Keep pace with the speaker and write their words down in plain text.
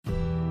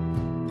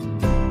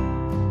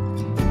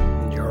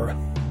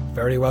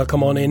Very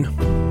welcome on in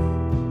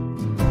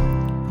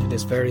to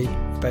this very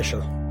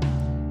special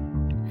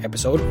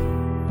episode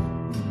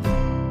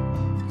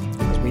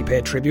as we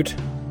pay tribute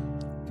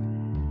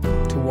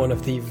to one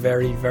of the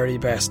very, very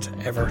best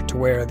ever to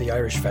wear the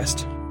Irish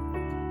vest.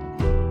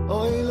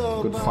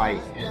 Good fight.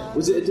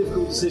 Was it a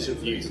difficult decision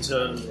for you to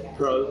turn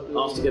pro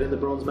after getting the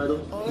bronze medal?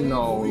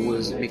 No, it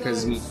was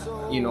because,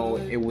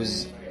 it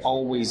was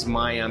always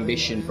my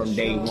ambition from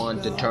day one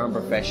to turn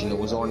professional. It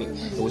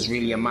was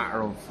really a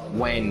matter of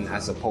when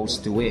as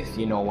opposed to if,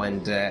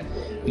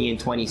 and being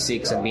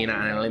 26 and being at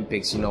an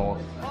Olympics, you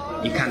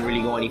can't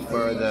really go any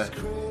further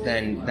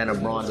than a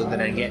bronze other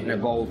than getting a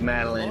gold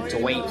medal, and to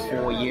wait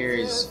 4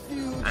 years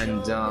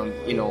and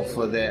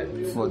for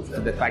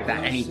the fact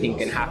that anything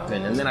can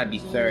happen, and then I'd be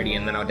 30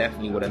 and then I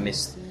definitely would have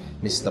missed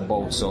the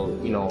boat. So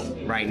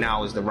right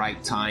now is the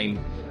right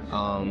time.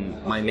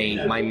 My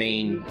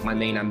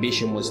main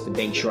ambition was to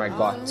make sure I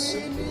got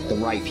the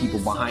right people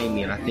behind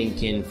me, and I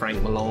think in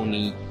Frank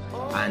Maloney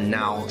and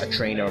now a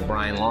trainer,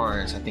 Brian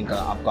Lawrence, I think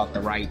I've got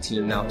the right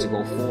team now to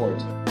go forward.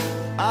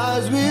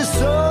 As we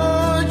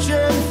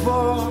searching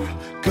for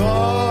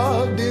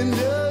God in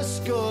the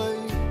sky.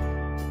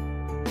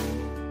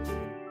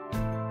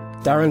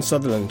 Darren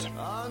Sutherland.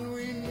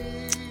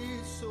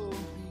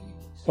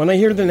 When I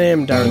hear the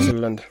name Darren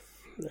Sutherland,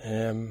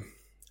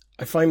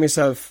 I find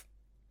myself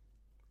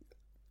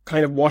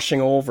kind of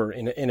washing over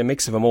in a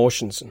mix of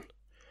emotions and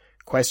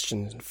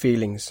questions and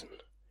feelings.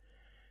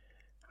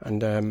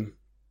 And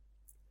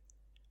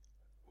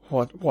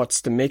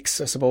what's the mix?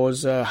 I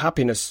suppose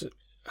happiness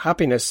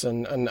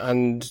and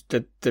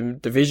the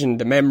vision,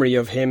 the memory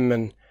of him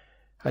and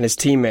his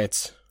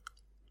teammates.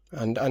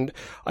 And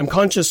I'm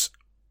conscious,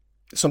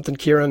 something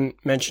Kieran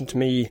mentioned to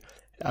me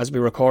as we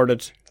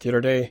recorded the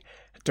other day,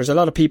 there's a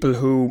lot of people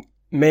who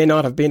may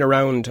not have been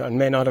around and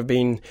may not have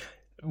been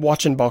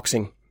watching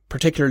boxing,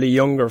 particularly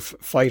younger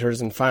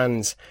fighters and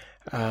fans,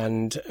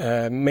 and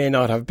may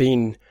not have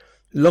been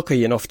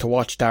lucky enough to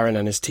watch Darren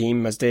and his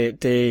team as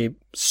they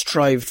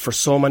strived for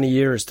so many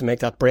years to make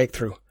that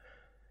breakthrough.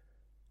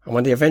 And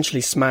when they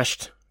eventually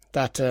smashed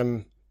that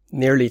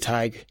nearly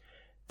tag,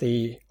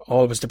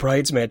 always the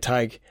bridesmaid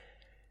tag,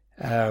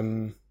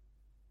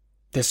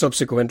 they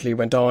subsequently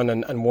went on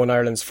and won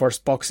Ireland's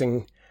first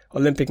boxing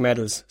Olympic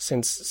medals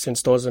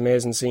since those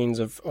amazing scenes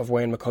of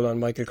Wayne McCullough and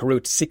Michael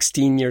Carruth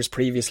 16 years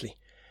previously.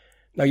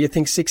 Now you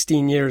think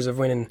 16 years of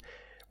winning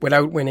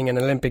without winning an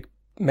Olympic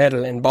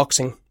medal in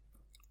boxing,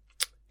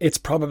 it's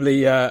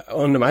probably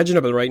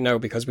unimaginable right now,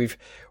 because we've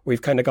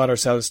kind of got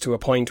ourselves to a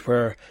point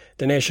where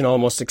the nation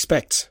almost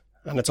expects,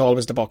 and it's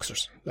always the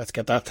boxers. Let's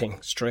get that thing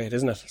straight,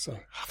 isn't it? So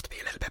I have to be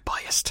a little bit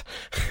biased.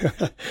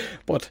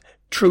 But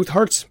truth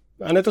hurts,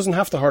 and it doesn't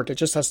have to hurt. It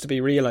just has to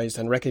be realised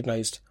and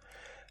recognised.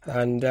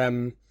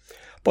 And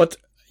but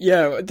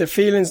yeah, the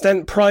feelings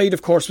then, pride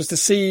of course was to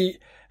see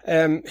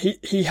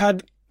he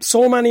had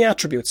so many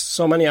attributes,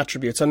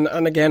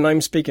 and again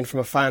I'm speaking from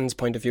a fan's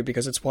point of view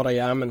because it's what I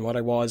am and what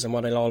I was and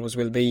what I always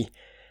will be.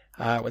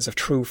 Was a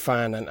true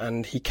fan,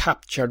 and he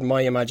captured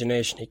my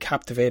imagination, he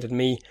captivated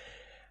me,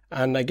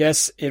 and I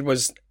guess it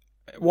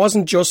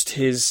wasn't just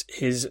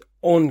his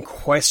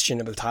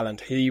unquestionable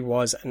talent. He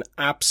was an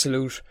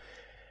absolute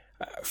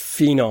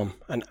phenom,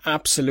 an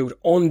absolute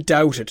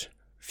undoubted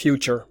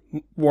future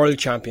world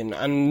champion,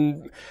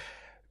 and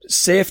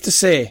safe to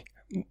say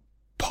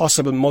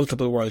possible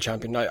multiple world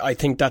champion. I don't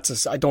think that's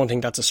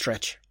a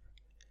stretch.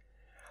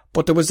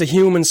 But there was the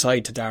human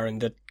side to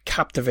Darren that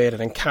captivated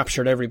and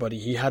captured everybody.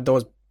 He had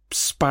those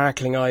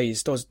sparkling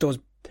eyes, those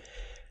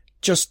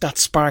just that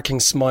sparkling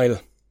smile,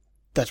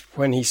 that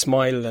when he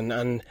smiled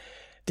and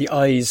the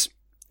eyes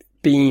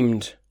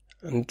beamed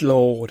and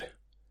glowed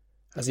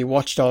as he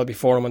watched all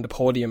before him on the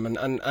podium,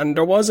 and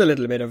there was a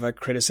little bit of a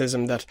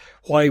criticism that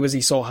why was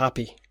he so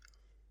happy,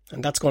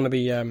 and that's going to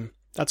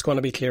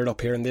be cleared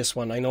up here in this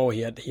one. I know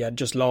he had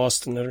just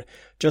lost, and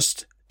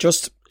just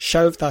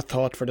shelve that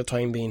thought for the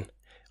time being.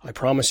 I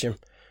promise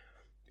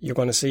you're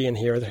going to see and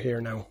hear here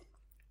now.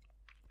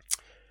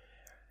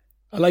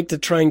 I like to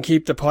try and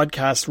keep the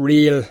podcast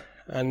real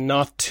and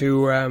not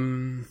to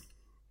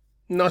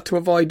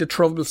avoid the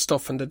trouble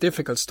stuff and the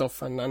difficult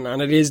stuff, and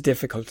it is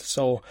difficult.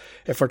 So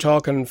if we're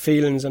talking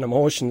feelings and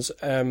emotions,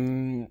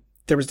 there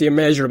was the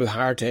immeasurable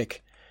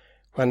heartache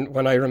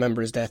when I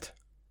remember his death.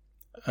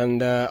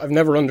 And I've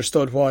never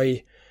understood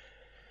why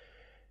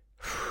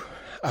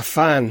a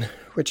fan,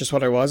 which is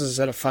what I was, as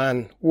I said, a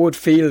fan, would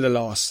feel the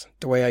loss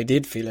the way I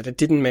did feel it. It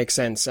didn't make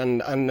sense.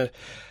 And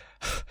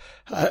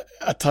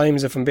at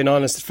times, if I'm being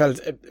honest, it felt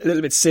a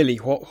little bit silly.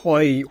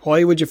 Why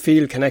would you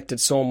feel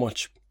connected so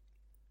much?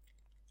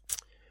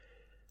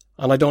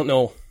 And I don't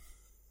know.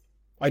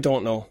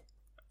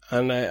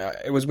 And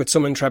it was with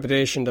some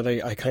intrepidation that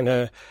I kind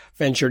of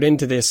ventured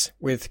into this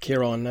with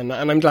Kieran, and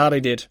I'm glad I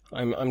did.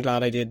 I'm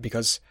glad I did,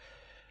 because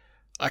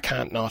I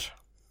can't not,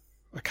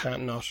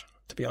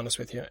 to be honest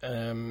with you.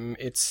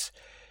 It's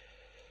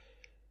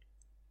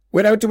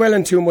without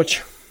dwelling too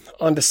much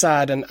on the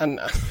sad, and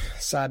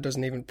sad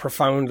doesn't even,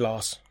 profound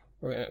loss.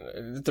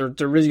 There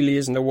really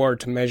isn't a word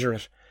to measure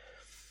it.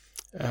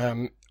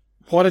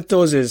 what it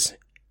does is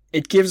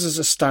it gives us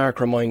a stark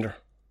reminder.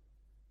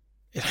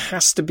 It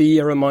has to be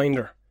a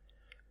reminder.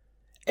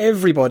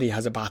 Everybody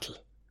has a battle.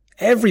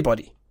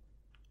 Everybody.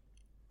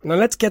 Now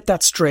let's get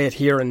that straight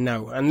here and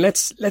now. And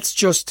let's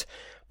just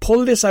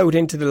pull this out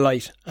into the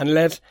light and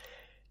let,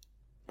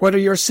 whether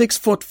you're 6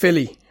 foot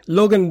filly,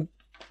 lugging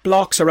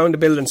blocks around the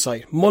building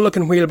site,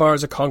 mullicking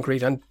wheelbars of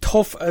concrete and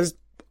tough as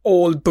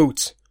old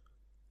boots,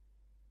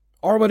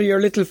 or whether you're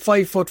a little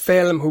 5 foot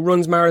phelan who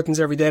runs marathons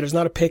every day, there's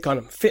not a pick on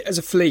him, fit as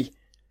a flea.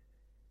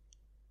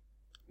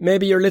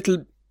 Maybe you're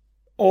little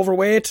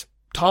overweight,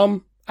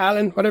 Tom,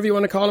 Alan, whatever you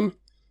want to call him,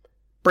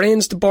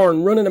 brains to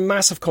burn, running a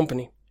massive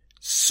company,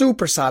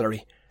 super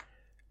salary,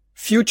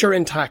 future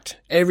intact,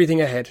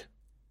 everything ahead.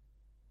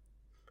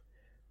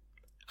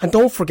 And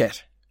don't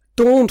forget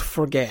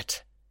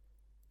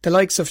the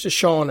likes of the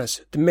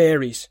Shaunas, the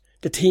Marys,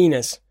 the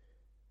Tinas,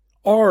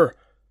 or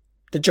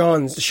the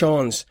Johns, the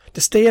Shauns,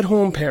 the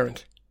stay-at-home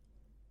parent.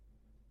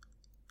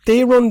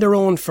 They run their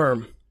own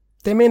firm.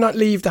 They may not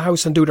leave the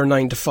house and do their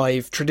 9 to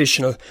 5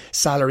 traditional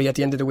salary at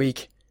the end of the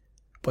week.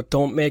 But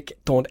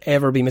don't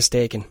ever be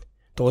mistaken.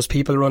 Those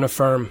people run a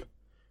firm.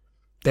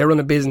 They run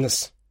a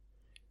business.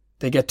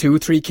 They get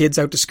 2-3 kids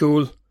out to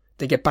school.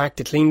 They get back,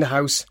 they clean the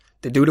house.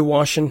 They do the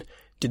washing.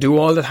 They do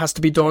all that has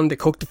to be done. They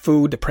cook the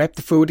food. They prep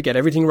the food to get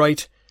everything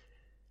right.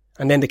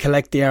 And then they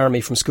collect the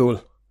army from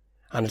school.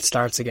 And it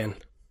starts again.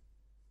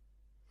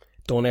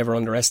 Don't ever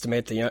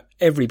underestimate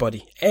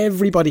everybody.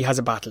 Everybody has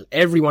a battle.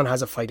 Everyone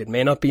has a fight. It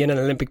may not be in an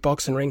Olympic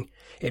boxing ring.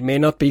 It may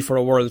not be for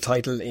a world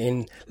title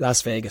in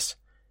Las Vegas.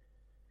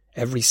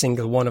 Every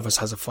single one of us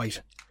has a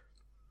fight.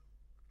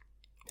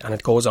 And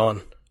it goes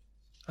on.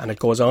 And it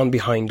goes on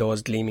behind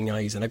those gleaming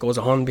eyes. And it goes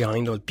on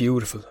behind those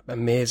beautiful,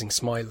 amazing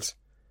smiles.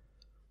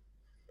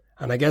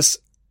 And I guess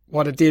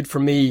what it did for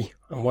me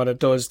and what it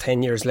does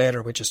 10 years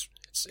later, which is,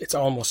 it's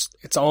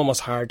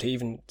almost hard to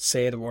even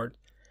say the word.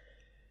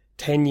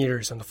 10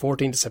 years on the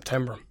 14th of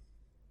September.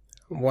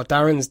 What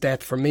Darren's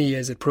death for me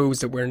is, it proves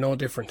that we're no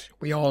different.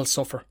 We all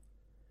suffer.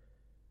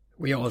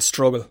 We all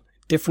struggle.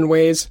 Different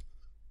ways,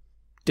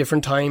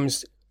 different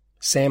times,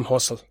 same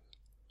hustle.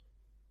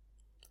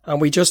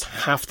 And we just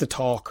have to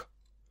talk.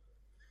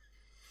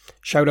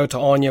 Shout out to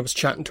Anya. I was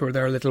chatting to her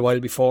there a little while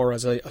before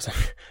as this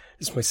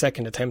is my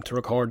second attempt to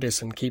record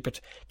this and keep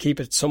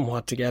it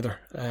somewhat together.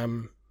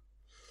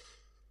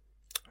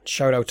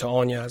 Shout out to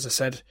Anya. As I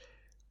said,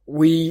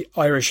 we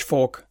Irish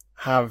folk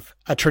have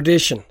a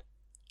tradition,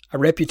 a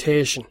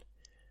reputation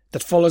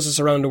that follows us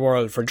around the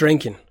world for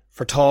drinking,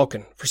 for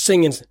talking, for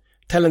singing,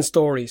 telling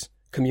stories,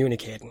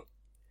 communicating.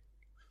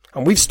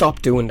 And we've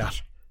stopped doing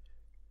that.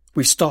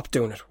 We've stopped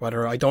doing it.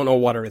 I don't know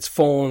whether it's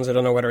phones, I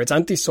don't know whether it's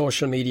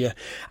anti-social media.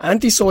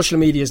 Anti-social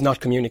media is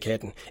not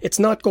communicating. It's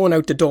not going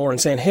out the door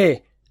and saying,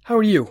 hey, how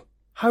are you?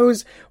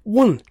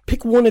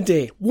 Pick one a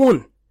day,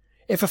 one.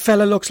 If a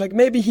fella looks like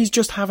maybe he's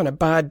just having a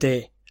bad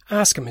day,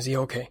 ask him, is he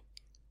okay?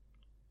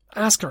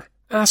 Ask her,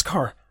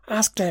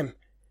 ask them.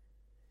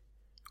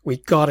 We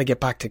gotta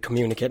get back to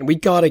communicating. We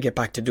gotta get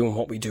back to doing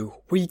what we do.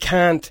 We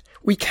can't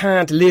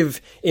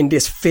live in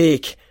this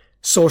fake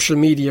social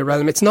media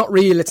realm. It's not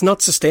real. It's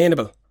not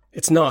sustainable.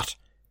 It's not.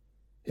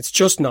 It's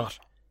just not.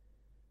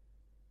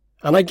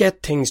 And I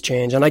get things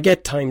change and I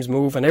get times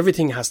move and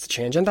everything has to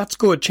change, and that's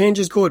good. Change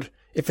is good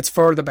if it's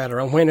for the better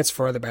and when it's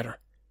for the better.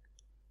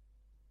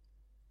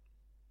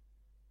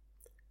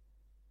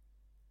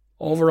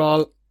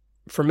 Overall,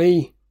 for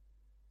me,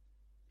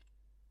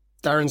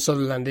 Darren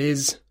Sutherland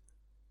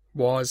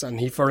was, and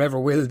he forever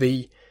will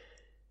be,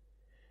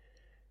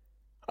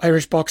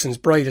 Irish boxing's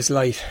brightest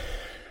light.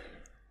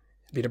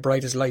 It'll be the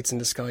brightest lights in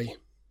the sky.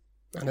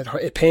 And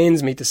it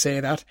pains me to say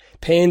that.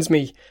 It pains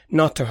me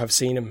not to have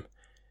seen him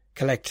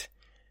collect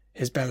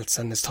his belts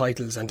and his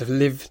titles and to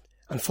live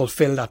and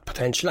fulfill that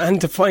potential and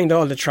to find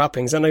all the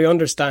trappings. And I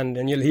understand,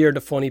 and you'll hear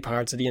the funny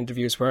parts of the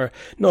interviews where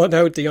no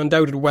doubt the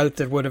undoubted wealth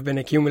that would have been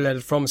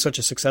accumulated from such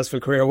a successful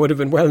career would have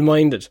been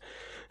well-minded.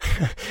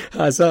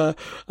 as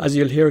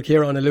you'll hear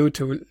Kieran allude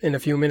to in a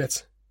few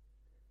minutes.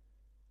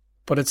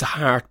 But it's a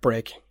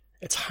heartbreak.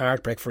 It's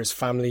heartbreak for his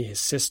family, his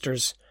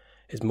sisters,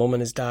 his mum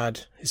and his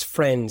dad, his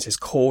friends, his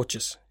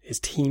coaches, his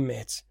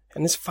teammates,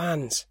 and his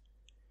fans.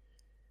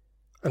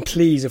 And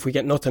please, if we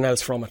get nothing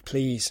else from it,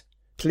 please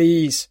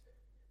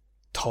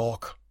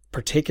talk,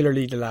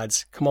 particularly the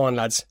lads. Come on,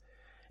 lads.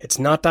 It's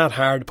not that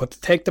hard.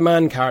 Take the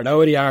man card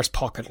out of the arse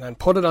pocket and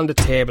put it on the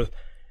table.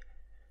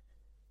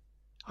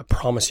 I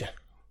promise you,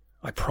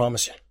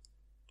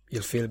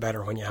 you'll feel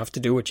better. When you have to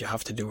do it, you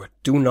have to do it.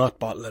 Do not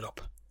bottle it up.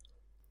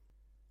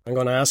 I'm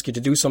going to ask you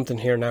to do something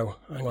here now.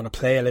 I'm going to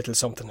play a little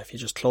something. If you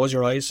just close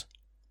your eyes,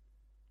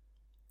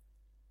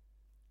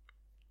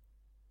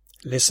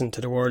 listen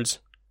to the words,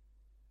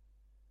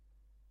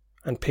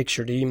 and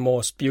picture the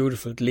most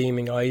beautiful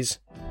gleaming eyes,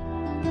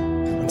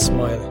 and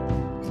smile.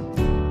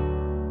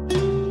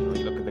 When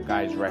you look at the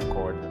guy's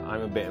record,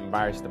 I'm a bit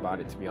embarrassed about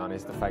it, to be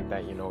honest. The fact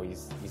that,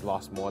 he's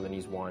lost more than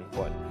he's won,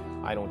 but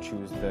I don't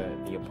choose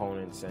the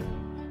opponents. And,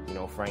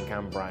 Frank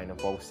and Brian have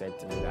both said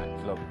to me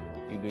that, look,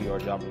 you do your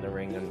job in the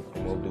ring, and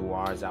we'll do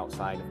ours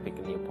outside of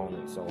picking the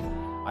opponent. So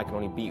I can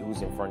only beat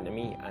who's in front of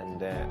me,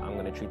 and I'm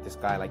going to treat this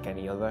guy like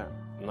any other.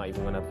 I'm not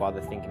even going to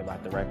bother thinking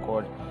about the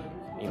record.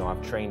 You know,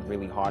 I've trained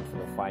really hard for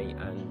the fight,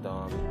 and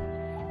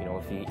you know,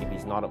 if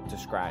he's not up to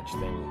scratch,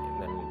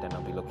 then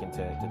I'll be looking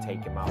to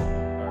take him out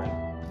early.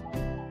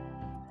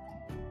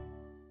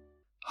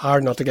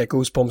 Hard not to get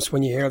goosebumps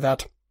when you hear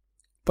that.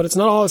 But it's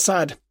not all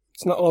sad.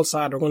 It's not all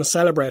sad. We're going to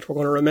celebrate. We're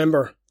going to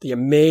remember the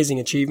amazing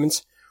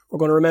achievements. We're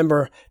going to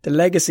remember the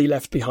legacy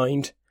left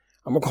behind.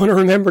 And we're going to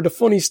remember the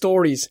funny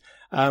stories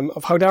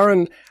of how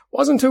Darren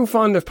wasn't too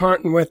fond of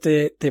parting with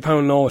the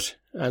pound note.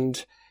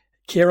 And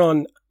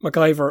Kieran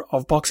McIver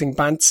of Boxing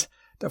Bants,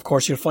 of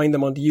course you'll find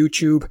them on the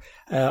YouTube.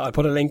 I'll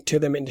put a link to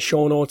them in the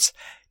show notes.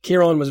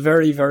 Kieran was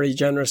very, very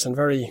generous and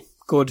very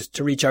good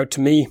to reach out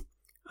to me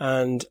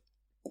and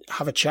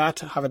have a chat,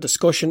 have a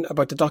discussion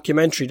about the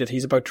documentary that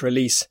he's about to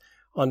release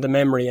on the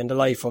memory and the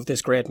life of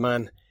this great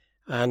man.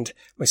 And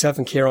myself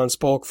and Kieran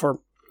spoke for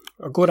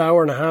a good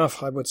hour and a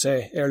half, I would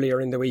say,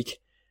 earlier in the week.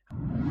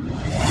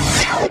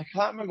 I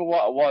can't remember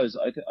what it was.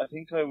 I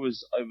think I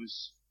was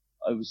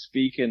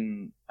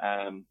speaking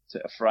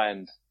to a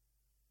friend,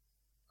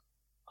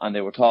 and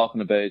they were talking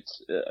about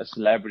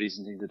celebrities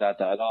and things like that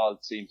that all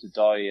seemed to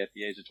die at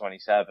the age of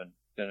 27.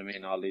 You know what I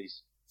mean? All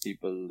these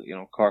people, you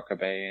know, Kurt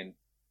Cobain,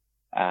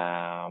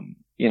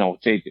 you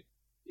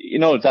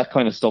know, that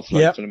kind of stuff,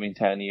 like, yep. You know what I mean,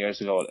 10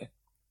 years ago.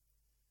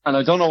 And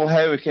I don't know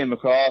how it came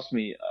across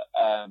me.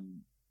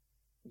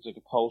 It was like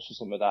a post or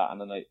something like that,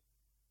 and then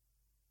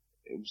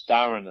it was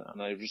Darren,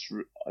 and I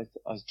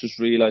just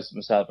realised to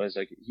myself, I was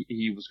like,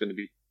 he was going to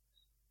be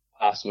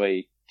passed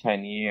away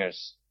 10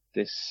 years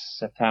this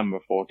September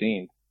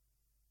 14th.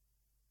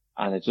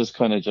 And it just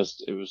kind of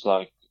it was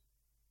like,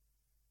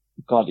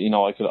 God, you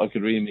know, I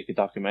could really make a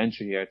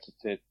documentary here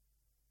to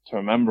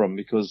remember him,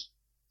 because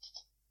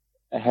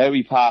how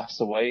he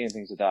passed away and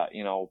things like that,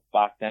 you know,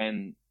 back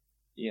then,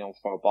 you know,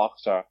 for a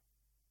boxer,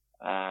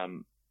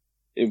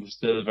 it was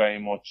still very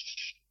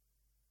much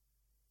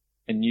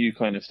a new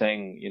kind of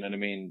thing, you know what I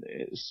mean?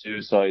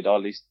 Suicide,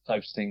 all these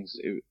types of things,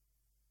 it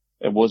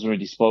wasn't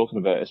really spoken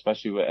about,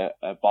 especially with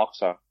a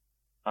boxer.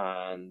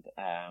 And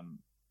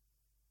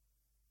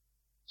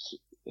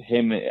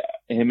him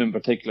in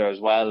particular as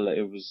well,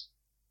 it was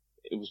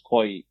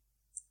quite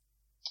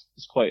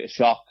a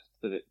shock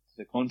to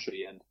the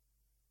country. And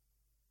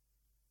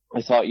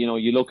I thought, you know,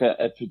 you look at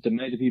the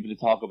amount of people who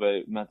talk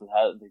about mental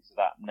health and things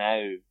like that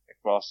now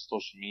across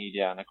social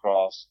media and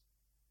across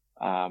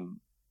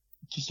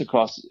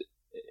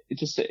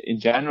just in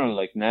general,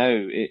 like now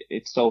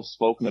it's so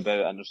spoken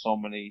about, and there's so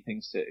many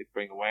things to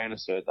bring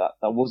awareness to it that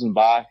wasn't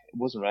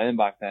around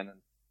back then, and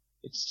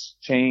it's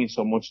changed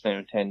so much now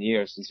in 10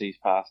 years since he's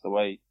passed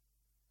away.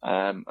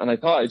 And I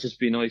thought it'd just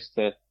be nice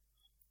to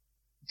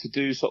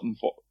do something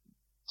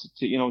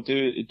to you know,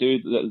 do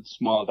a little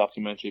small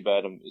documentary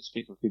about him,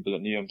 speak with people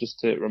that knew him, just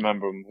to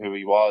remember him, who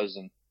he was,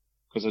 and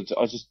because there's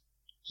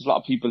a lot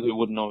of people who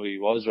wouldn't know who he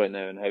was right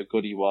now and how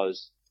good he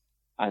was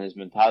and his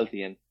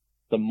mentality. And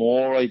the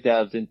more I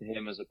delved into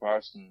him as a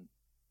person,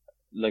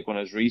 like when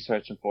I was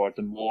researching for it,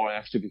 the more I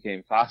actually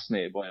became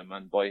fascinated by him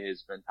and by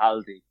his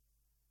mentality.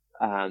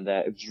 And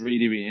it was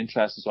really, really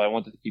interesting. So I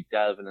wanted to keep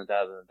delving, and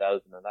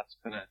that's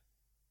kind of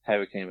how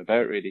it came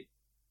about, really.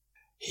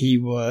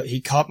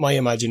 He caught my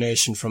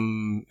imagination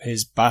from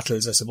his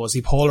battles, I suppose.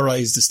 He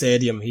polarized the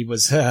stadium. He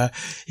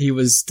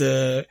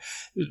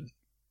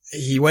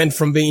went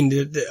from being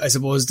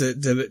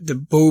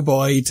the boo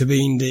boy to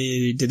being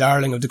the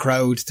darling of the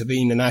crowd to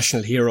being the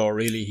national hero,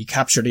 really. He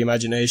captured the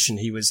imagination.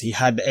 He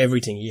had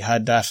everything.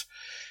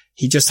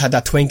 He just had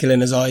that twinkle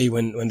in his eye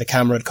when the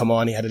camera had come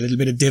on. He had a little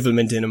bit of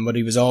devilment in him, but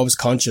he was always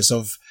conscious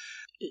of,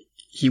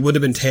 he would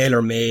have been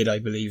tailor-made, I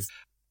believe.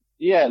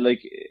 Yeah,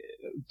 like,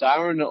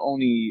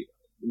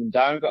 when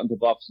Darren got into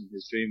boxing,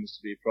 his dream was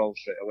to be a pro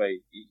straight away.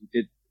 He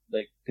did,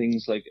 like,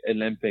 things like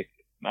Olympic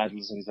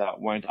medals and things like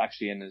that weren't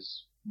actually in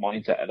his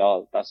mindset at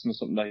all. That's not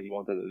something that he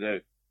wanted to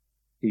do.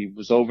 He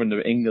was over in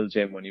the Ingle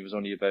gym when he was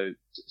only about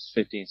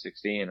 15,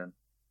 16, and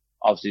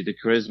obviously the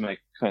charisma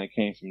kind of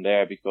came from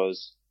there,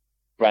 because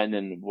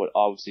Brendan would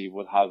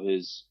have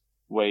his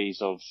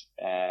ways of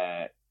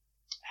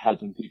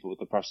helping people with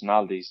the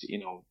personalities. You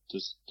know,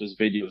 there's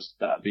videos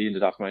that'll be in the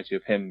documentary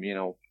of him, you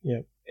know,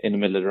 in the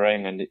middle of the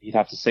ring, and he'd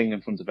have to sing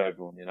in front of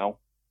everyone, you know.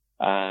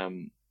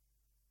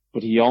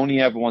 But he only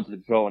ever wanted to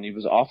be pro, and he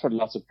was offered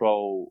lots of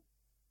pro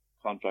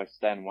contracts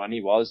then when he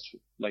was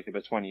like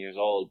about 20 years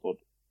old, but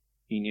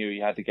he knew he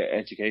had to get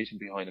education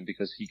behind him,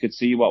 because he could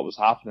see what was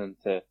happening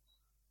to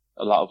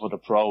a lot of other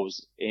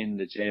pros in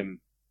the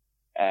gym.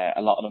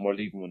 A lot of them were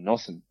leaving with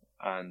nothing,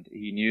 and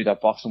he knew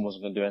that boxing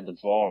wasn't going to do anything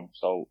for him,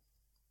 so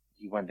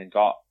he went and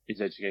got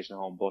his education at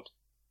home. But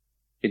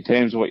in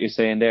terms of what you're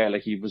saying there,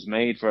 like, he was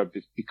made for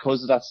it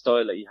because of that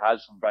style that he had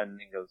from Brendan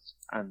Ingalls,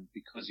 and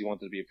because he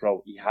wanted to be a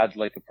pro, he had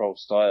like a pro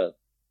style,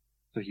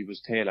 so he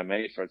was tailor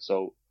made for it.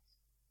 So,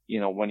 you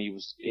know, when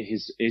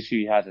his issue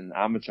he had in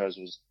amateurs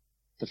was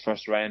the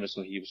first rounder,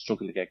 so he was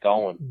struggling to get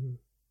going. Mm-hmm.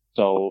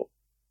 So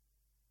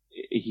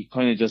he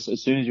kind of just,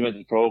 as soon as he went to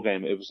the pro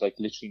game, it was like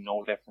literally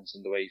no difference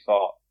in the way he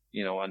fought,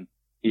 you know, and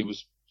he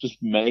was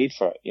just made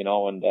for it, you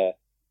know, and,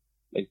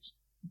 like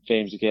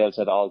James McGill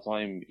said all the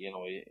time, you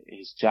know,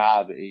 his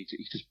jab, he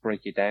just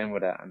break you down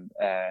with it. And,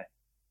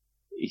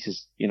 he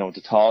says, you know,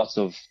 the thoughts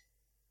of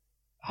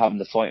having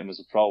to fight him as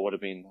a pro would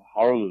have been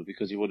horrible,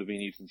 because he would have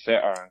been even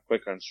fitter and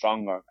quicker and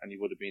stronger, and he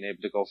would have been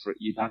able to go for it.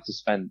 You'd have to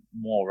spend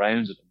more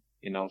rounds with him,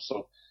 you know,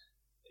 so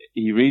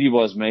he really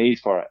was made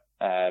for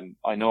it.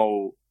 I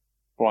know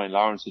Brian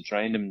Lawrence, who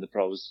trained him in the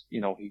pros,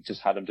 you know, he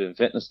just had him doing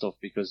fitness stuff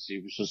because he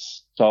was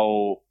just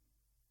so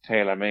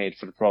tailor-made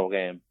for the pro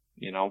game,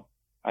 you know,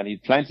 and he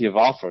had plenty of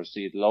offers.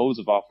 He had loads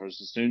of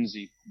offers. As soon as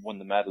he won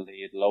the medal,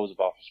 he had loads of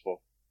offers, but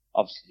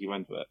obviously he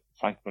went with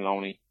Frank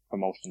Maloney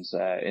Promotions,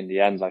 in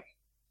the end, like.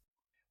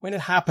 When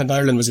it happened,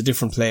 Ireland was a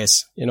different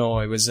place. You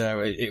know,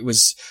 it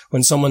was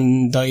when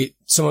someone died,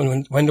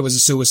 when there was a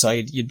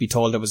suicide, you'd be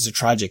told it was a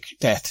tragic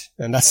death.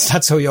 And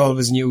that's how you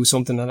always knew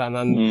something.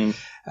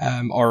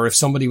 Or if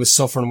somebody was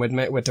suffering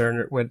they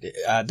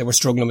were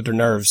struggling with their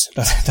nerves.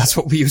 That's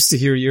what we used to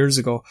hear years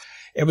ago.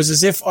 It was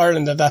as if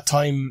Ireland at that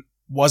time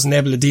wasn't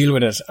able to deal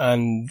with it,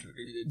 and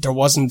there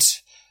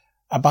wasn't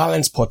a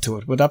balance put to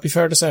it. Would that be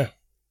fair to say?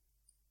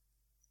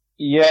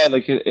 Yeah,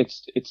 like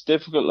it's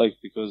difficult, like,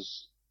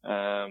 because,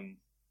 like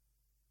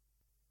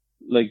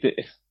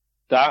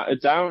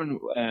Darren,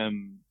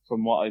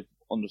 from what I've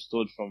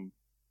understood from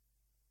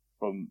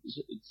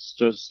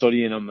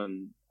studying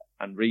him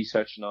and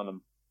researching on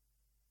him,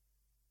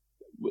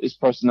 his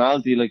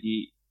personality, like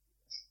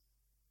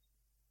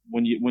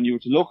when you were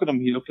to look at him,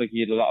 he looked like he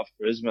had a lot of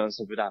charisma and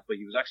stuff like that, but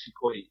he was actually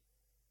quite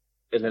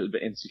a little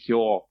bit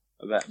insecure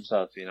about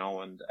himself, you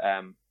know, and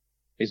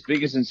his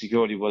biggest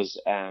insecurity was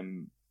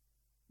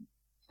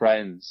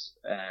friends,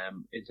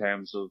 in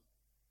terms of,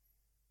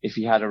 if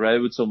he had a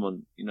row with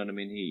someone, you know what I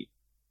mean,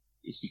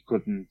 he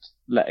couldn't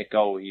let it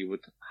go. He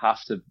would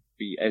have to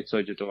be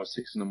outside your door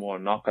 6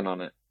 a.m. knocking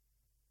on it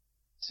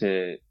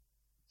to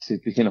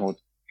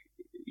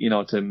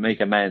to make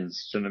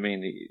amends. Do you know what I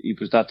mean? He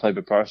was that type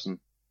of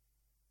person,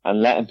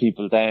 and letting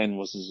people down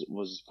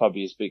was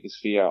probably his biggest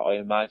fear, I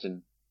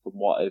imagine, from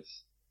what I've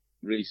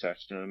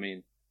researched. You know what I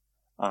mean?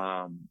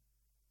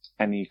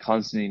 And he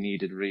constantly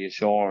needed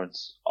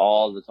reassurance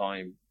all the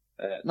time.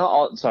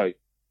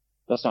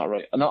 That's not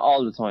right. Not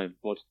all the time,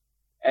 but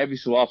every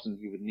so often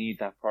he would need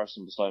that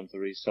person beside him to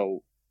reach.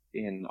 So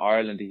in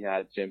Ireland he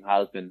had Jim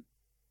Halpin,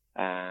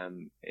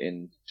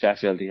 in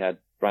Sheffield he had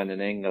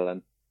Brandon Ingle,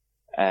 and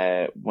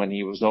when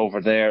he was over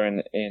there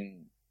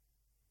in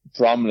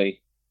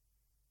Bromley,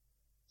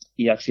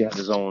 he actually had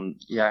his own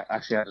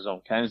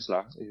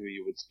counsellor who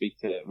he would speak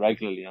to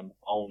regularly on the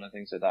phone and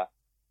things like that.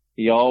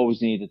 He always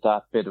needed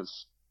that bit of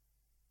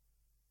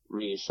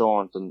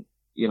reassurance, and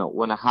you know,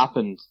 when it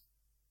happened,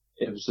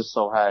 it was just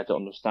so hard to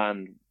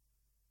understand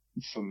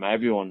from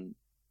everyone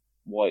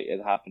why it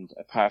happened,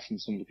 apart from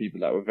some of the people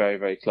that were very,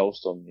 very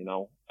close to him, you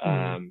know.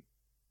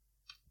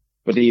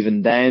 But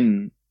even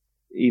then,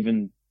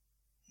 even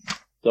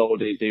though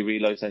they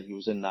realised that he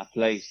was in that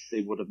place,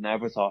 they would have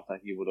never thought that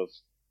he would have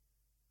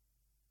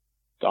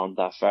gone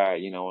that far,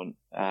 you know.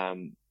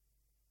 And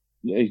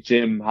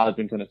Jim had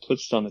been kind of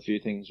touched on a few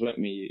things with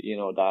me, you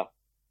know, that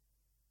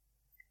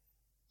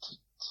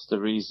the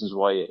reasons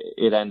why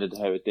it ended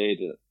how it did.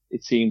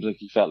 It seems like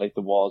he felt like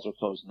the walls were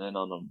closing in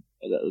on him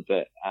a little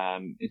bit,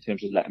 in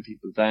terms of letting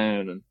people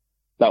down, and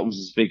that was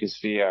his biggest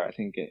fear, I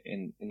think,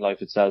 in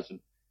life itself. And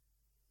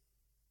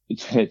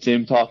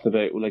Jim talked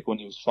about, like, when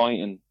he was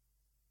fighting,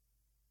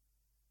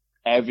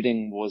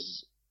 everything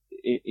was,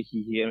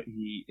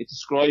 it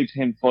described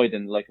him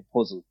fighting like a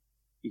puzzle.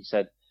 He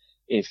said,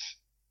 if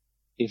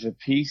a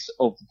piece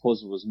of the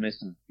puzzle was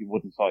missing, he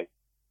wouldn't fight.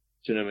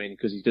 Do you know what I mean?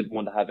 Because he didn't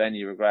want to have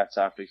any regrets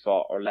after he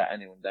fought or let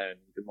anyone down.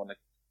 He didn't want to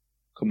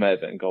come out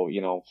of it and go,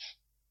 you know,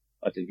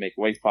 I didn't make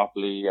weight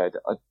properly.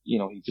 You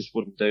know, he just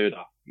wouldn't do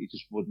that. He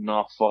just would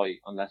not fight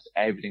unless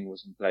everything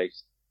was in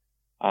place.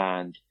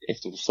 And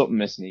if there was something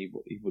missing,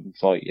 he wouldn't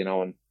fight, you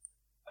know.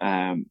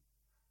 And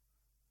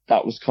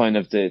that was kind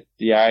of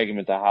the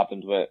argument that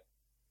happened with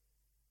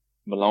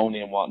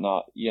Maloney and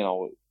whatnot. You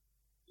know,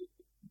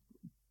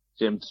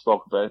 Jim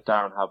spoke about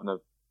Darren having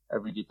a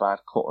really bad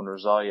cut under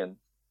his eye, and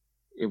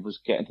it was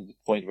getting to the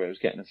point where it was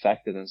getting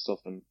infected and stuff.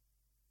 And,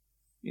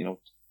 you know,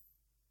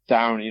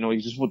 Darren, you know, he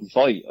just wouldn't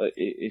fight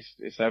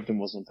if everything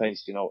was in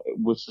place, you know,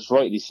 which was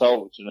rightly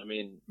so, do you know what I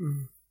mean?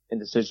 In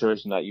the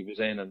situation that he was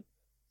in. And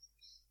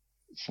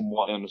from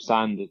what I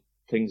understand, the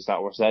things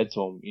that were said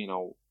to him, you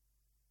know,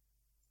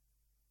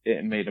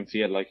 it made him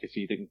feel like if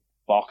he didn't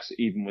box,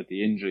 even with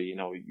the injury, you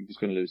know, he was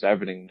going to lose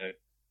everything. Now,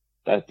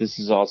 that this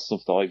is all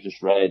stuff that I've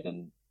just read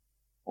and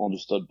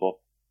understood, but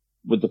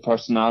with the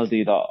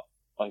personality that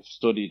I've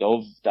studied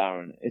of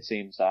Darren, it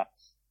seems that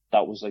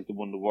was like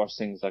one of the worst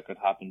things that could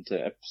happen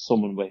to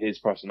someone with his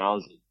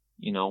personality,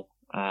 you know,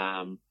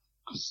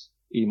 cause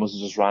he must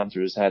have just ran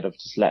through his head of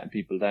just letting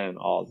people down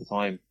all the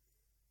time.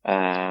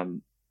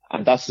 And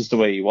that's just the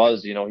way he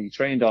was, you know. He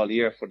trained all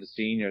year for the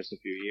seniors a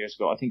few years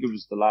ago. I think it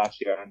was the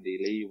last year Andy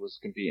Lee was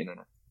competing in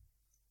it.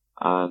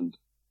 And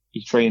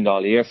he trained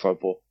all year for it,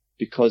 but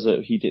because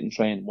he didn't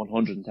train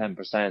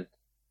 110%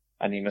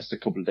 and he missed a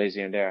couple of days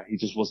here and there, he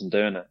just wasn't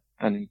doing it.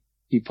 And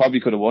he probably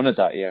could have won it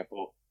that year,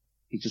 but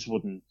he just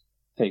wouldn't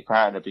take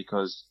part in it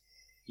because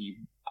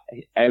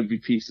every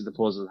piece of the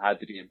puzzle had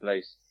to be in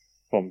place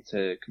for him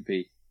to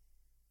compete.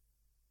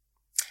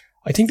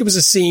 I think there was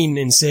a scene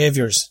in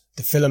Saviours,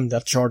 the film,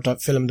 that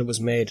film that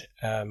was made,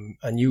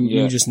 and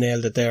you just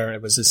nailed it there.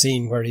 It was a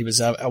scene where he was,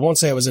 I won't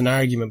say it was an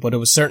argument, but it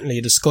was certainly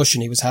a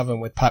discussion he was having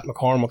with Pat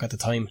McCormack at the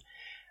time.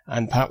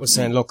 And Pat was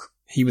saying, look,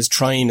 he was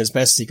trying as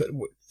best he could,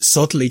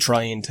 subtly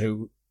trying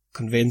to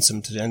convince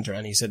him to enter,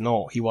 and he said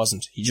no, he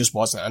wasn't. He just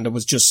wasn't. And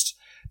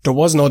there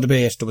was no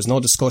debate, there was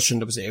no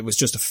discussion, it was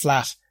just a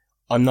flat,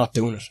 I'm not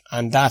doing it.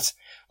 And that,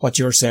 what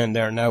you're saying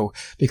there now,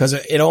 because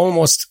it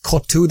almost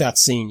cut to that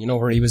scene, you know,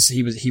 where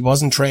he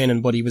wasn't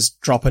training, but he was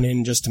dropping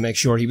in just to make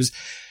sure he was,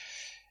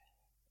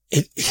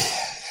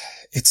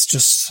 it's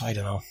just, I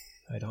don't know.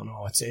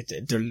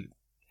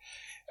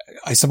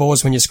 I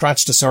suppose when you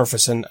scratch the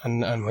surface and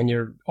when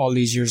you're all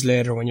these years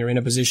later, when you're in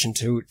a position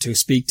to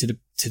speak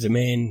to the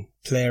main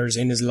players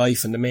in his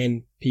life and the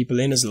main people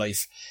in his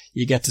life,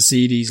 you get to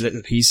see these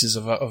little pieces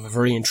of a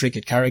very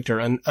intricate character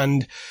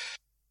and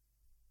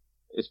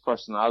his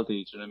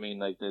personality, do you know what I mean?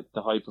 Like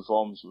the high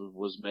performance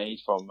was made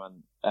from,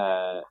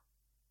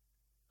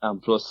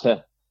 and plus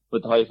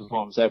with the high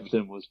performance,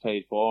 everything was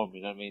paid for him,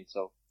 you know what I mean?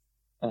 So,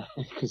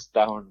 because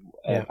Darren,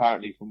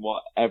 apparently from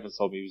what Evan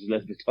told me, he was a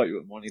little bit tight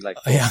with money, like,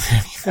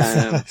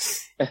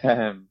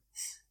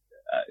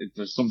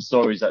 there's some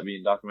stories that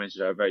being documented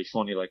that are very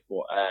funny, like,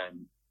 but,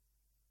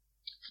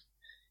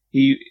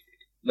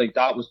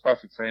 that was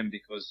perfect for him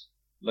because,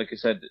 like I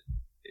said,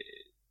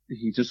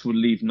 he just would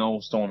leave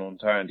no stone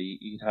unturned.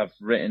 He'd have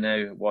written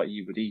out what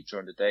he would eat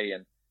during the day,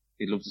 and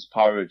he loved his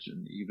porridge,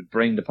 and he would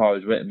bring the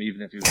porridge with him,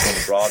 even if he was going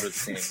abroad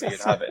with the team.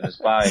 He'd have it in his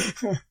bag.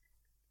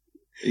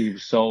 He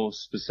was so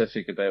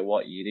specific about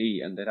what he'd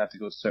eat, and they'd have to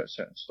go to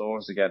certain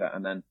stores to get it.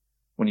 And then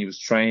when he was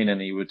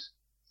training, he would,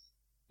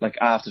 like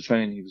after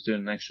training, he was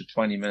doing an extra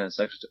 20 minutes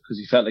extra because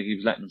he felt like he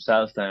was letting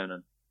himself down.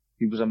 And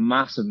he was a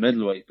massive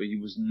middleweight, but he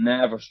was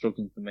never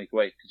struggling to make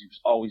weight because he was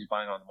always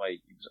bang on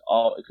weight.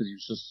 Because he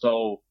was just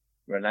so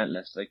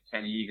relentless. Like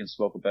Kenny Egan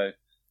spoke about,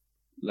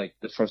 like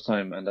the first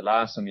time and the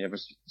last time you ever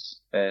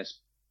stayed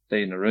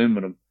in a room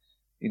with him,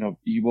 you know,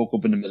 you woke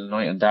up in the middle of the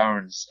night and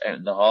Darren's out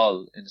in the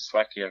hall in the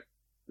sweat gear,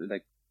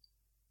 like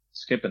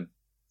skipping,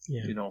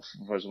 you know,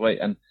 for his weight.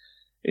 And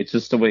it's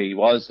just the way he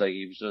was. Like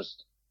he was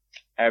just,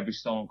 every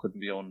stone couldn't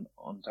be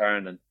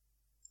unturned, and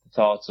the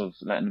thoughts of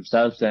letting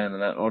himself down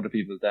and letting other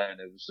people down,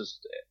 it was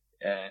just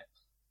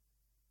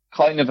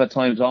kind of at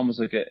times almost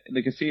like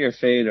a fear of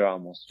failure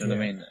almost, you know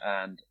what I mean?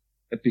 And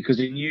because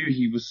he knew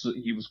he was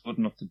good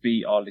enough to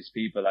beat all these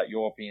people at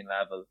European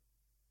level,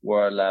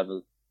 world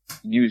level.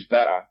 He knew he was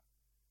better,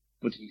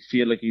 but he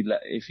feel like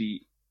if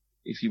he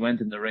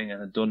went in the ring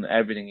and had done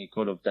everything he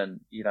could have,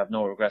 then he'd have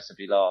no regrets if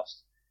he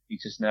lost. He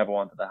just never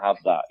wanted to have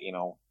that, you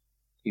know.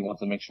 He wanted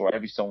to make sure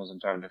every stone was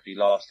unturned. If he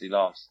lost, he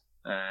lost.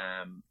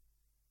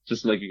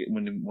 Just like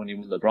when he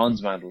won the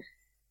bronze medal,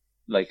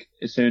 like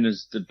as soon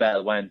as the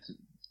bell went,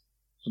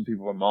 some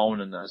people were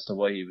moaning as to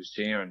why he was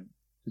cheering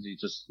because he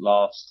just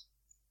lost.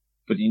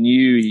 But he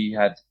knew he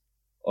had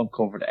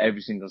uncovered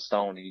every single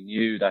stone. He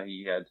knew that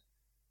he had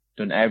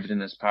done everything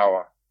in his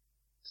power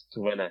to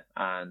win it.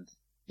 And,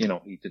 you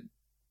know, he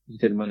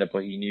didn't win it,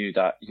 but he knew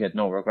that he had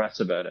no regrets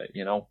about it,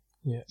 you know?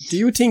 Yeah. Do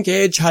you think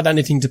age had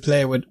anything to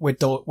play with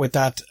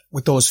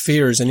those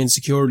fears and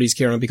insecurities,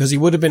 Kieran? Because he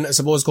would have been, I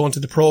suppose, going to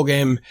the pro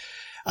game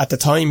at the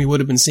time, he would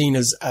have been seen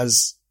as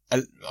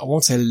I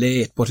won't say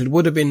late, but it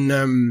would have been,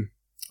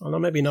 oh no,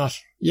 maybe not.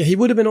 Yeah, he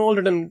would have been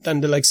older than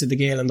the likes of De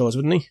Gale and those,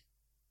 wouldn't he?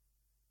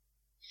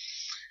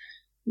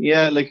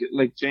 Yeah, like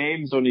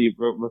James only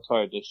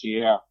retired this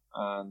year,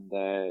 and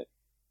I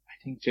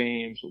think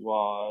James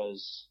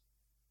was,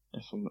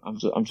 I'm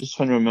just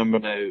trying to remember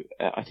now.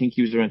 I think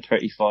he was around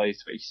 35,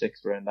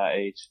 36, around that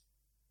age.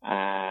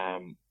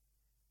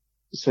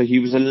 So he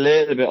was a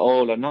little bit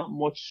older, not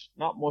much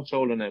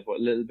older now, but a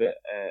little bit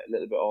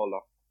older.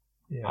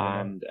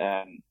 Yeah. And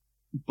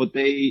but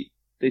they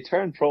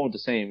turned pro the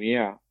same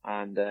year,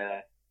 and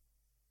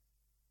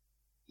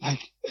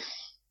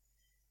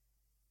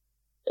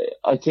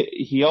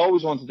he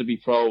always wanted to be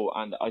pro,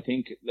 and I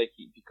think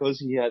because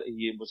he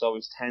was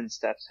always 10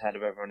 steps ahead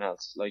of everyone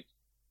else. Like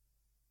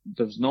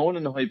there was no one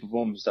in the high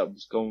performance that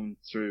was going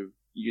through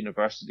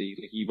university.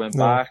 Like he went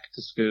back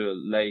to school.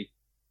 Like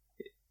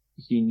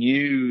he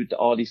knew that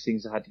all these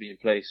things that had to be in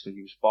place. So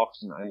he was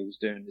boxing and he was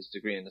doing his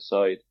degree on the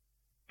side.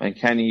 And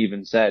Kenny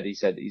even said, you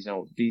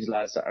know, these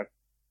lads that are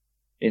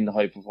in the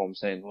high performance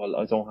saying, well,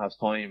 I don't have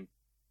time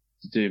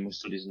to do my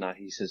studies and that.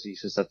 He says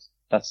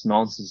that's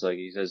nonsense. Like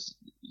he says,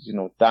 you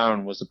know,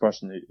 Darren was the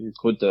person who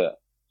could do it.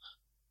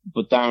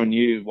 But Darren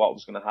knew what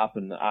was going to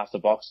happen after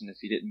boxing if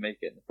he didn't make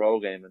it in the pro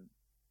game, and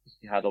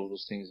he had all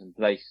those things in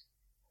place.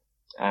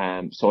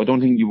 So I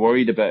don't think he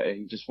worried about it.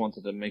 He just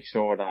wanted to make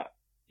sure that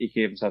he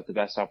gave himself the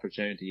best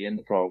opportunity in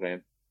the pro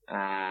game.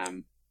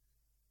 And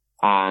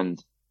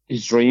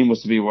his dream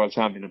was to be world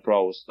champion in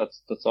pros.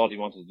 That's all he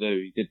wanted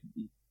to do.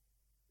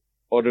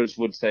 Others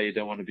would say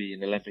they want to be in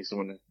the Olympics and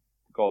win a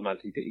gold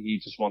medal. He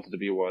just wanted to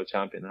be a world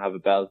champion and have a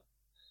belt.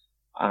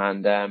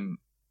 And,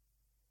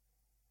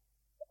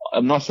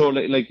 I'm not sure,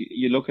 like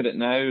you look at it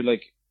now,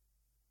 like,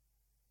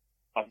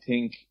 I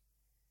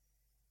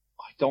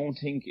don't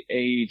think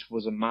age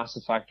was a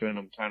massive factor in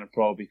him turning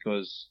pro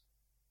because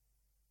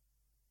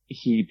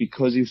he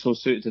was so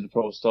suited to the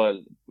pro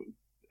style.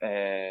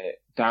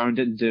 Darren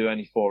didn't do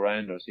any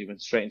 4-rounders. He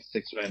went straight into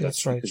 6-rounders.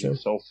 That's right, because he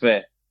was so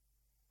fit.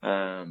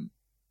 And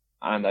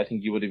I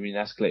think he would have been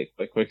escalated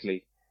quite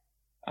quickly,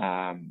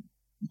 by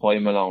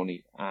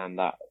Maloney. And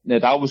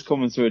that was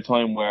coming through a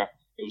time where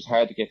it was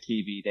hard to get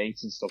TV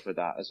dates and stuff like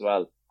that as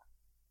well.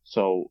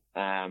 So,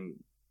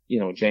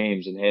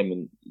 James and him,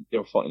 and they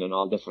were fighting on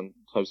all different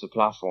types of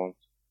platforms.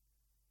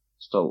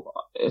 So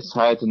it's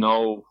hard to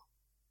know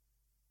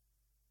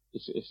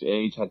if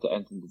age had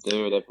anything to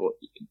do with it, but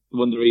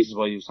one of the reasons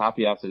why he was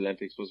happy after the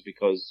Olympics was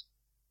because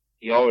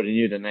he already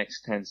knew the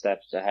next 10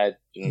 steps ahead.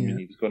 You know what I mean?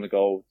 He was going to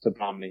go to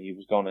Bromley, he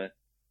was going to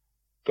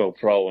go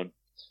pro, and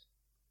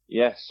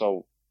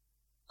so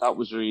that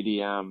was really,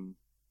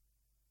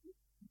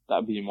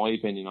 that'd be my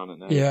opinion on it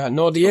now. Yeah,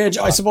 no, the age,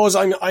 I suppose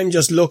I'm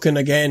just looking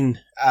again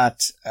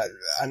at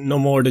no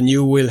more than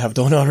you will have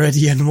done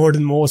already and more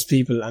than most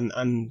people,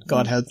 and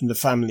God helping the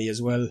family as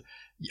well.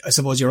 I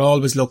suppose you're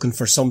always looking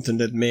for something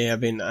that may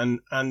have been,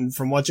 and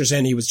from what you're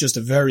saying, he was just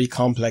a very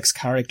complex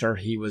character.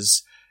 He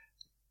was,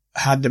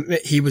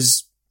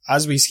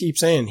 as we keep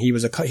saying, he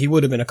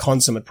would have been a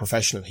consummate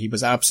professional. He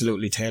was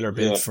absolutely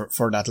tailor-built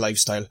for that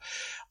lifestyle.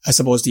 I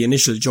suppose the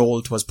initial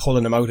jolt was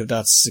pulling him out of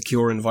that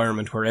secure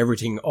environment where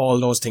all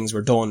those things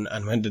were done.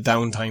 And when the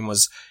downtime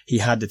was, he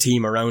had the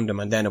team around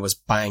him, and then it was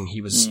bang.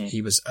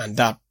 And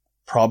that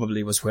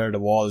probably was where the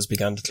walls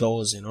began to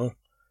close,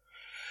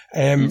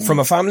 From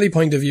a family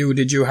point of view,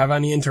 did you have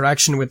any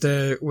interaction with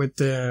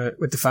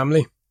the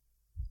family?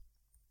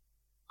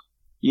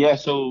 Yeah,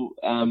 so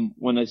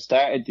when I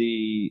started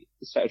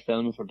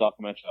filming for the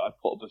documentary, I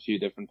put up a few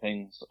different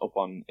things up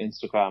on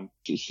Instagram.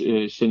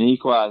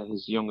 Shaniqua,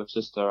 his younger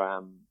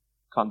sister,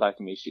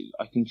 contacted me.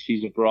 I think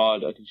she's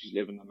abroad. I think she's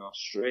living in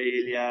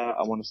Australia.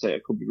 I want to say,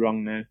 I could be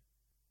wrong now,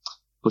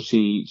 but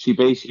she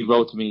basically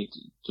wrote to me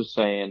just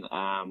saying,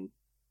 I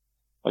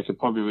could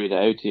probably read it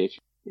out to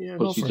you.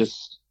 But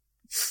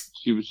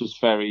she was just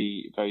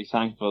very, very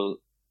thankful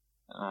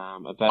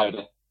about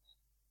it,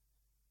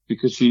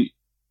 because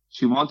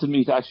she wanted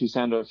me to actually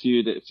send her a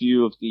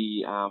few of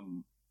the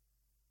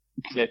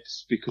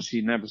clips, because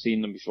she'd never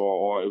seen them before,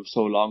 or it was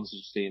so long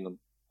since she'd seen them.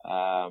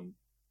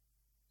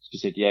 She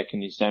said, "Yeah,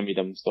 can you send me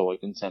them so I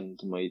can send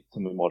them to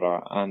my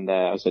mother?" And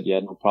I said, "Yeah,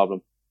 no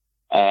problem."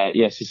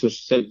 She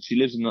said she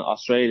lives in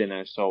Australia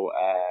now, so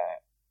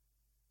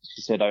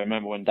she said, "I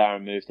remember when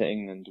Darren moved to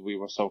England, we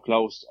were so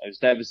close. I was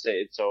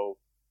devastated, so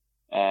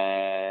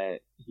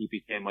he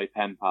became my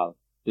pen pal."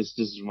 This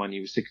is when he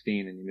was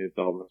 16 and he moved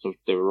over, so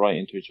they were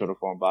writing to each other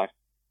for him back.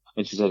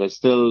 And she said, "I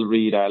still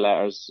read our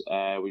letters.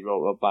 We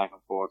wrote up back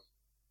and forth.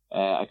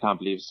 I can't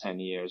believe it's 10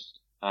 years.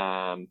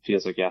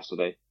 Feels like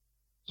yesterday."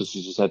 So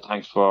she just said,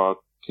 "Thanks for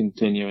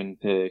continuing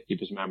to keep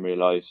his memory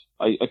alive."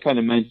 I kind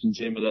of mentioned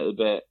Jim a little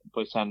bit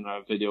by sending her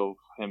a video of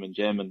him and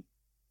Jim, and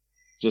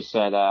just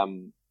said,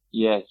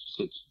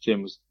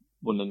 Jim was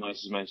one of the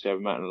nicest men she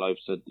ever met in her life.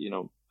 Said,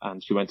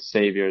 and she went to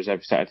Saviours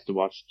every Saturday to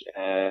watch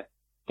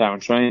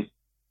Darren train,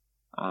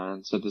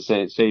 and said the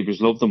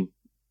Saviours loved them.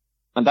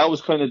 And that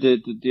was kind of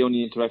the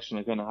only interaction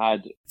I kind of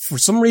had. For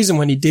some reason,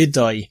 when he did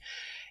die,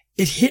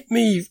 it hit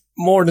me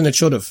more than it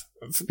should have,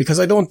 because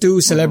I don't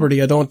do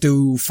celebrity, I don't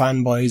do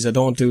fanboys,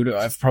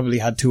 I've probably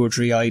had 2 or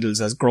 3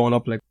 idols as growing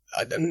up. Like,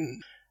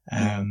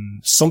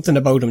 something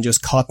about him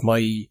just caught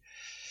my,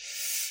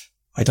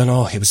 I don't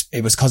know,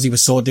 it was cause he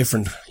was so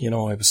different, it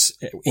was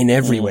in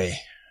every way.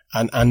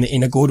 And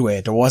in a good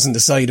way. There wasn't a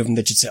side of him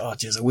that you'd say, "Oh,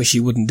 jeez, I wish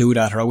he wouldn't do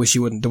that," or "I wish he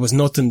wouldn't." There was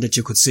nothing that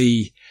you could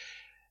see,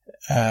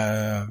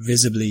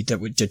 visibly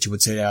that you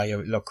would say,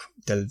 look,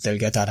 they'll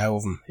get that out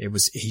of him.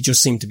 He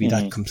just seemed to be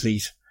that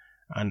complete.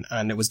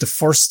 And it was the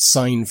first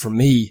sign for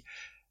me,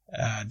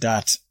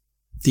 that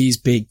these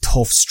big,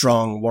 tough,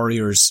 strong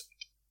warriors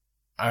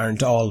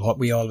aren't all what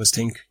we always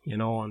think,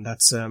 and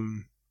that's,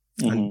 and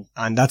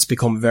that's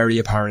become very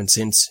apparent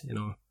since,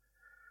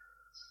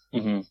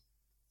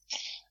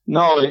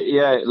 No,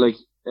 yeah,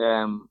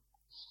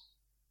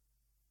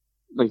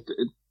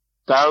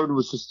 Darren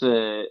was just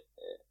a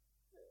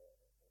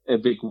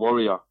big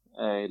warrior.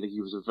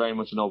 He was very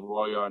much a noble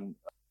warrior, and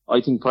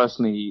I think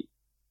personally,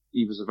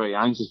 he was a very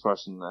anxious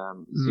person.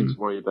 He seemed to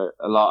worry about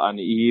a lot, and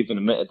he even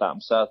admitted that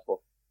himself. But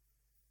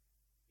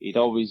he'd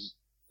always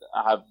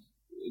have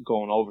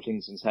going over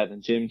things in his head.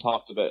 And Jim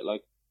talked about,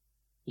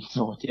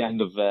 at the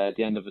end of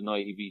the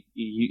night,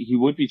 he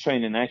would be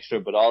training extra,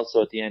 but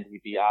also at the end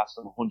he'd be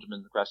asking 100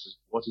 million questions.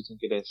 "What do you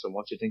think of this? And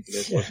what do you think of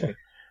this?" What do you think?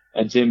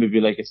 And Jim would be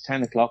like, "It's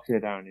 10 o'clock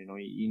here, Darren.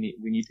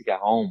 We need to get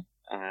home."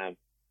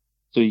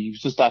 So he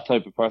was just that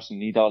type of person.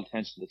 Need all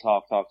attention to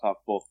talk.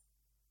 But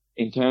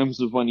in terms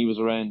of when he was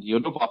around the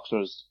other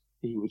boxers,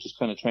 he would just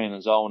kind of train on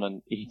his own,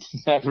 and he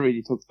never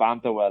really took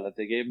banter well. If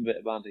they gave him a bit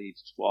of banter, he'd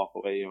just walk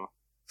away,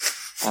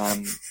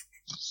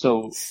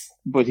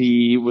 but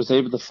he was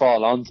able to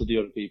fall onto the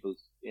other people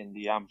in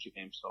the amateur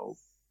game. So,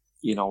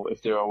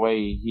 if they're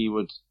away, he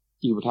would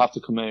have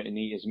to come out and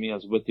eat his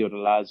meals with the other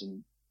lads,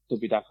 and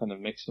there'd be that kind of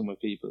mixing with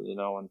people,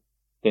 and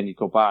then he'd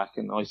go back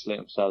and isolate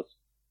himself.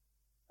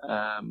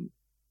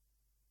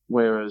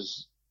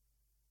 Whereas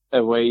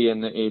away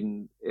in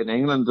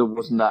England, there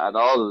wasn't that at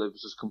all. It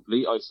was just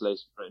complete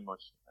isolation pretty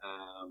much,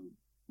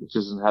 which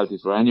isn't healthy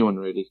for anyone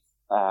really.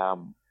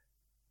 The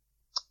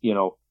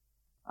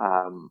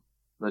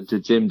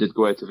Jim did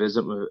go out to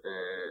visit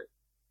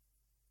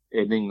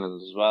in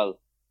England as well,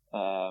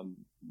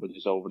 but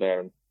he's over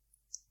there. And,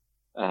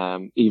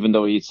 even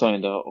though he'd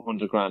signed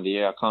 $100,000 a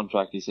year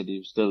contract, he said he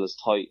was still as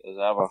tight as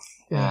ever.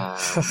 Yeah.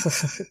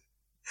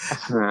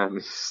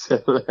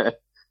 Still,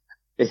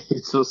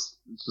 it's just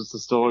the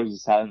stories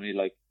he's telling me.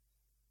 Like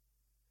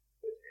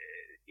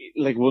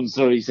one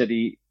story, he said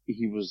he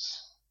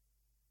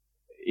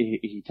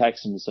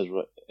texted him and said,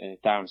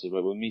 Darren said,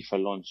 "Right, we'll meet for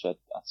lunch at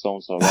so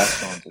and so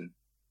restaurant,"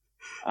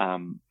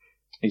 and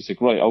he's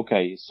like, "Right,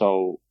 okay."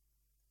 So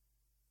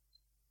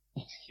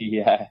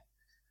he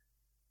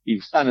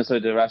was standing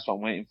outside the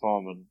restaurant waiting for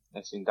him, and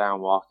next thing Darren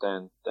walked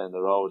down the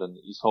road, and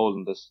he's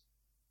holding this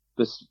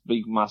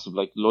big massive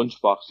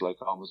lunchbox,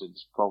 almost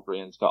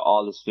appropriate, and it's got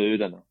all this food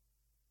in it.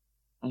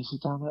 And he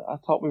said, "Damn it, I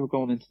thought we were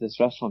going into this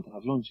restaurant to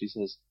have lunch." He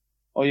says,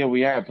 "Oh yeah,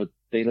 we are, but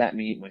they let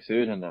me eat my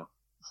food in now."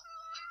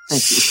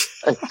 It's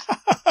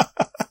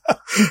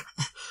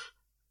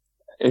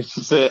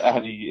just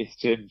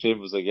Jim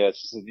was like, "Yeah,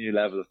 it's just a new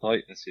level of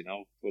tightness,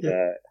 But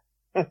yeah.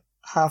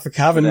 Half a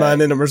cabin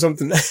man in him or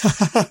something.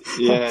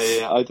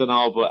 yeah, I don't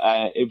know, but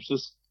it was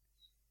just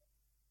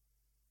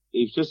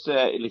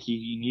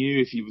he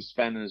knew if he was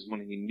spending his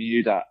money, he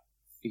knew that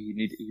he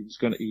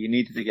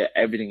needed to get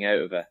everything out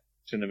of it.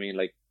 Do you know what I mean?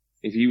 Like,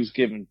 if he was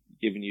giving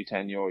you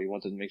 €10, he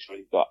wanted to make sure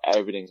he got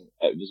everything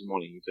out of his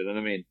money. Do you know what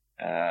I mean?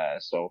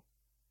 So,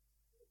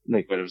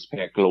 whether it was a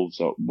pair of gloves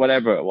or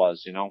whatever it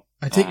was,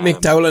 I think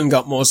Mick Dowling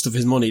got most of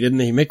his money,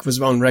 didn't he? Mick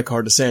was on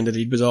record as saying that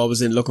he was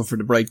always in looking for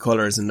the bright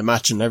colours and the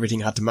match, and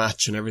everything had to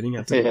match and everything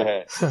had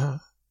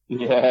to...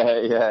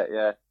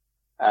 Yeah.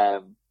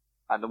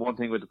 And the one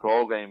thing with the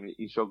pro game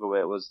he struggled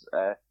with was,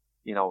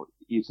 he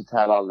used to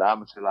tell all the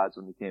amateur lads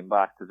when he came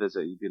back to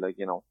visit, he'd be like,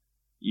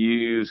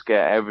 you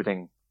get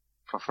everything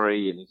for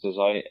free. And he says,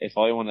 if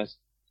I want a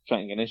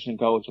strength and conditioning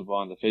coach or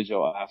on the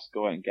physio, I have to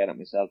go out and get it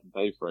myself and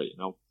pay for it,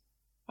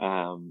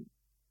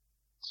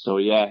 So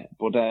yeah,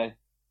 but,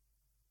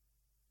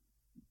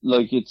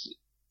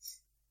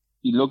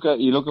 you look at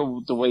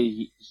the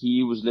way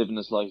he was living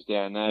his life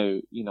there now,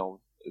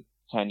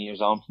 10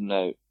 years on from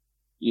now,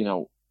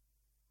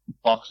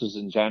 boxers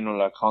in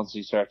general are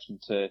constantly searching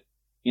to,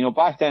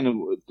 back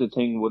then the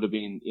thing would have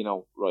been,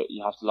 right,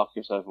 you have to lock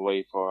yourself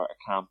away for a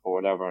camp or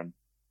whatever, and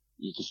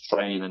you just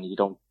train and you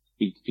don't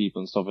speak to people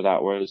and stuff like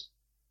that. Whereas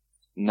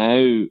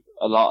now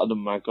a lot of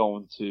them are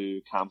going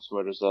to camps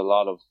where there's a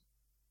lot of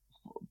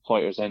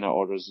fighters in it,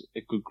 or there's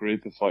a good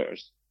group of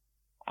fighters,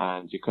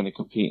 and you're kind of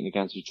competing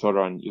against each other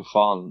and you're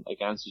falling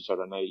against each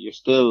other. Now you're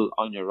still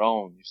on your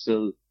own, you're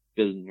still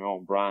building your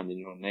own brand and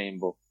your own name,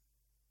 but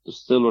there's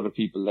still other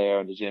people there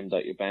in the gym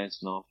that you're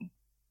bouncing off.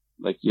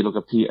 Like, you look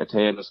at Peter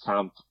Taylor's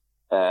camp,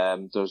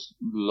 there's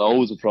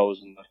loads of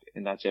pros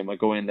in that gym. I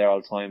go in there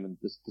all the time, and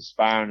the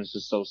sparring is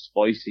just so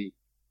spicy.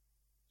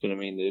 Do you know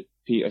what I mean?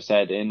 Peter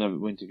said in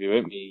an interview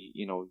with me,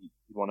 you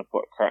want to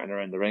put a curtain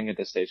around the ring at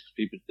this stage because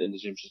people in the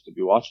gym just to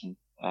be watching.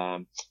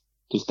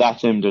 There's that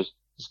gym, there's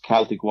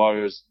Celtic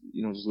Warriors,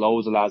 there's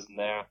loads of lads in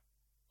there.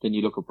 Then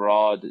you look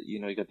abroad,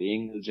 you got the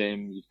Ingle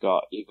gym, you've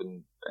got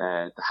even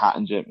the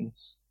Hatton gym.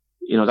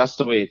 That's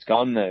the way it's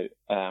gone now.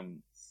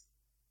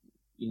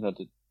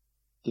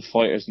 The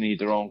fighters need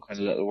their own kind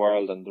of little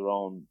world and their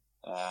own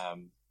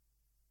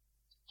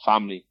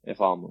family,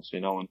 if almost,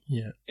 and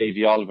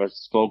Davey Oliver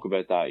spoke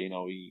about that.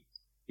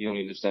 He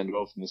only lives down the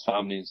road from his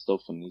family and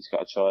stuff, and he's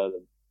got a child.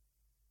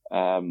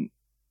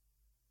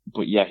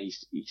 But yeah, he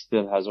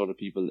still has other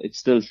people. It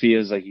still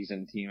feels like he's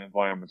in a team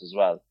environment as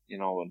well,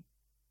 and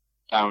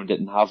Darren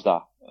didn't have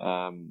that.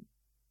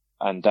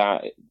 And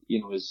Darren,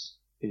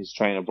 his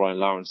trainer Brian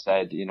Lawrence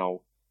said,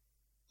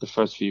 the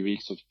first few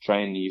weeks of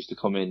training, he used to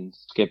come in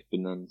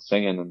skipping and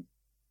singing, and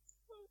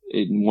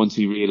once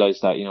he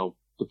realised that,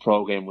 the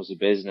pro game was a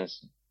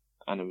business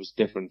and it was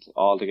different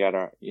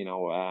altogether,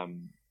 the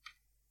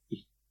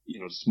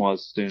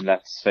smallest spoon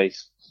left his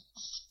face.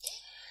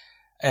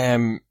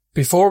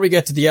 Before we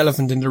get to the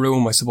elephant in the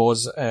room, I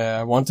suppose,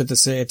 I wanted to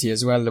say to you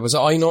as well,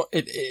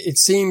 it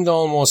seemed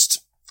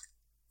almost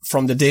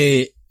from the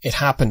day it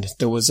happened,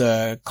 there was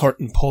a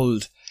curtain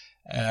pulled.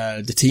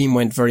 The team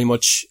went very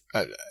much,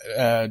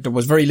 there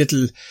was very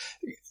little.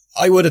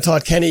 I would have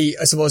thought Kenny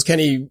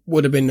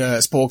would have been a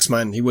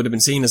spokesman. He would have been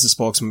seen as a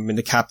spokesman, been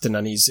the captain,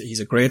 and he's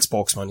a great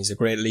spokesman. He's a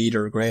great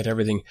leader, great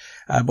everything.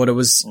 But it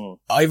was,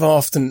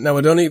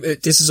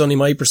 this is only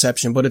my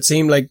perception, but it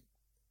seemed like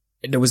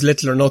there was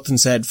little or nothing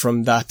said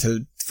from that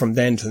from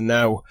then till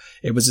now,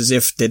 it was as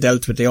if they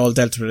all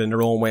dealt with it in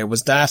their own way.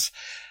 Was that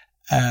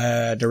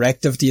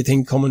directive, do you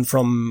think, coming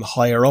from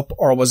higher up,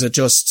 or was it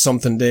just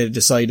something they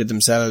decided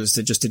themselves?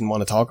 They just didn't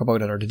want to talk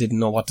about it, or they didn't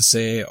know what to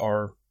say,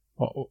 or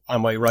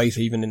am I right?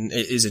 Even in,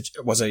 is it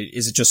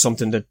just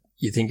something that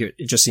you think it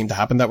just seemed to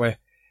happen that way?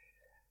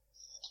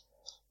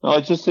 No,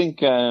 I just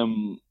think,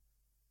 that,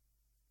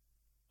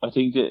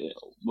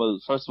 well,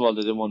 first of all,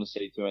 they didn't want to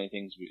say too many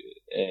things,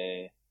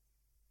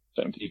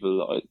 certain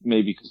people,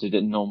 maybe because they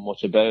didn't know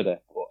much about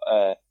it,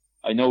 but,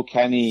 I know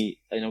Kenny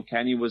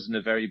was in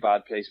a very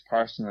bad place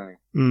personally,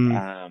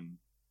 when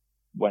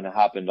it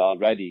happened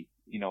already.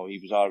 You know, he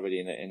was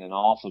already in an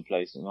awful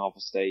place, an awful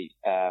state,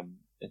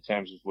 in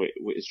terms of with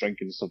his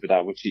drinking and stuff like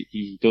that, which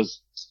he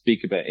does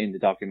speak about in the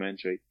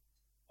documentary,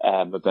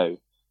 about,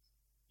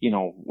 you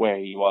know, where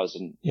he was,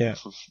 and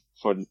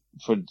for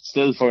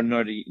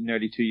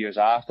nearly 2 years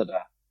after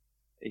that,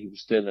 he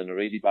was still in a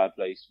really bad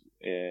place,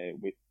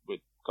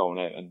 with going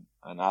out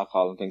and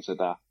alcohol and things like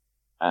that.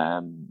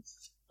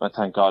 But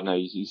thank God now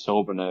he's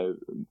sober now.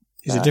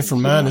 He's a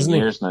different man, isn't he?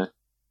 Years now.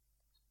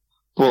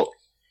 But,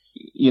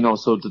 you know,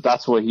 so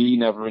that's why he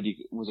never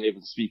really was able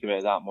to speak about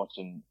it that much,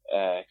 and,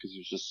 cause he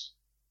was just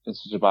in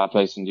such a bad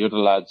place. And the other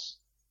lads,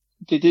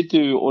 they did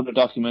do other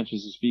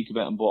documentaries to speak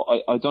about him, but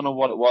I don't know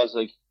what it was.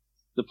 Like,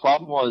 the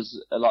problem was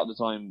a lot of the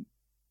time,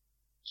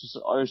 just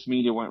Irish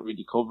media weren't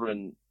really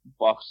covering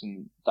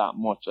boxing that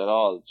much at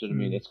all. Do you know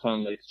what I mean? It's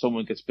kind of like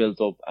someone gets built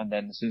up, and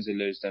then as soon as they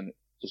lose, then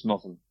there's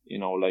nothing, you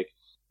know, like,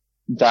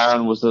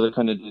 Darren was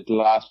the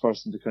last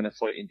person to kind of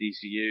fight in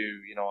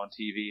DCU, you know, on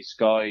TV,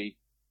 Sky,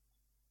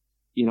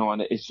 you know,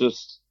 and it's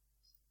just,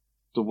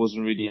 there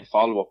wasn't really a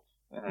follow-up,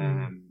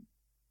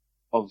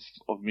 of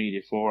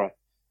media for it.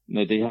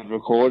 Now, they had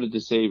recorded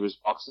the Sabres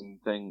boxing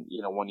thing,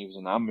 you know, when he was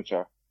an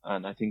amateur,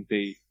 and I think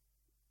they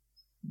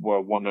were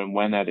wondering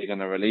when are they going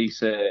to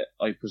release it,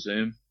 I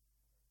presume.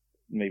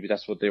 Maybe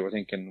that's what they were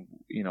thinking,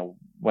 you know,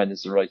 when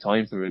is the right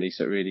time to release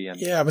it, really. And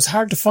yeah, it was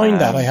hard to find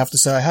that, I have to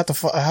say. I had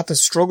to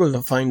struggle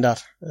to find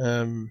that.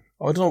 I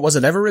don't know, was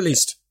it ever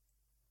released?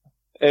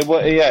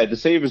 The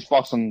Sabres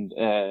boxing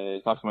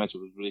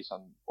documentary was released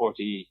on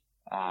RTE.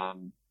 I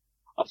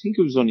think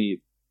it was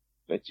only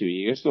about 2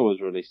 years ago it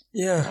was released.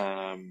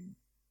 Yeah.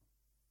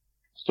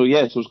 So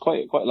yeah, so it was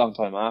quite a long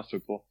time after,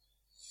 but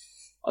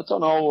I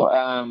don't know,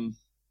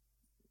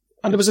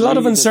 and there was a lot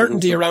of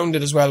uncertainty around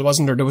it as well,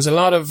 wasn't there? There was a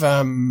lot of,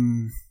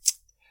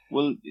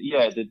 well,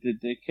 yeah,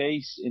 the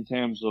case in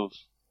terms of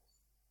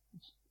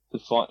the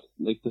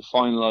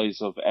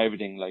finalize of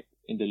everything, like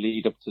in the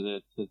lead up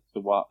to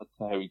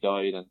how he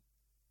died, and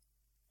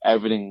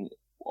everything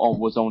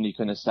was only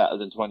kind of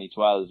settled in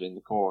 2012 in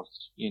the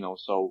courts, you know,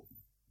 so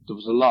there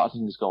was a lot of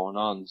things going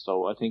on.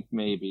 So I think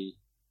maybe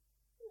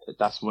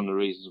that's one of the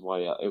reasons why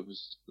it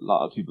was, a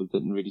lot of people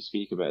didn't really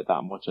speak about it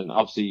that much. And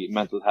obviously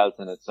mental health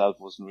in itself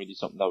wasn't really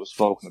something that was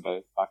spoken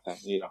about back then,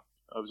 you know.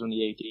 I was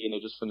only 18, I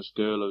just finished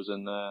school, I was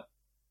in the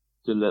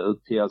little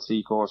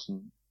PLC course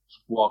and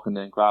just walking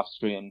in Graf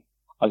Street, and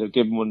I got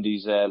given one of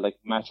these, like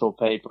Metro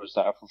papers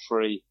that are for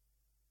free.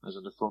 I was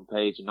on the front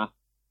page, and that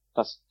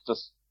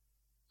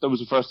was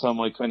the first time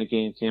I kind of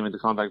came into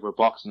contact with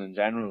boxing in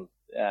general.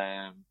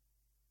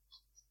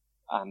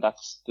 And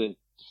that's the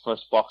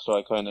first boxer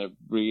I kind of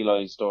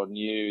realised or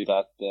knew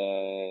that,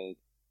 you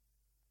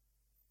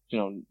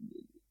know,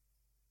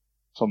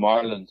 from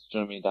Ireland, do you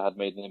know what I mean, that had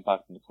made an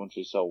impact in the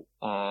country. So,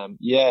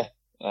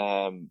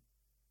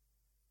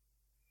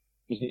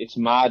 it's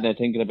mad now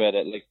thinking about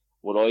it, like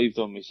what I've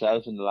done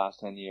myself in the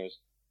last 10 years,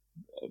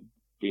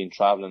 being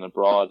travelling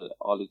abroad,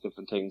 all these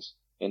different things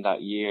in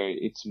that year.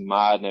 It's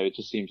mad now. It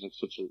just seems like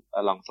such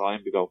a long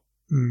time ago,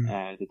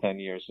 the 10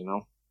 years, you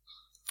know.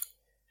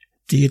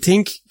 Do you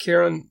think,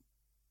 Kieran,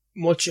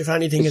 much, if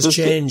anything, has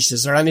changed?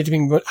 Is there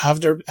anything, has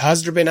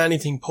there been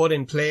anything put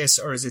in place,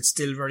 or is it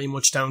still very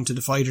much down to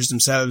the fighters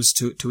themselves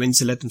to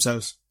insulate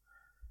themselves?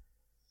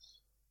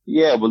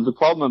 Yeah, well, the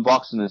problem in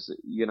boxing is,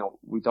 you know,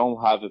 we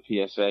don't have a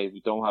PFA,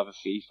 we don't have a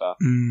FIFA.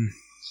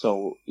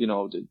 So, you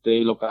know,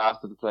 they look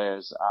after the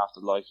players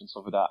after life and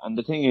stuff like that. And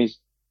the thing is,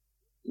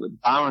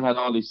 Darren had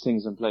all these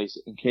things in place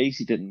in case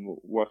he didn't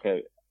work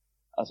out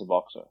as a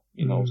boxer,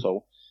 you know,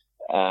 so,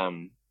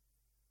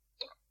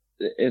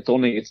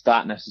 it's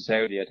that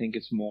necessarily. I think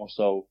it's more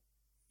so,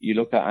 you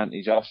look at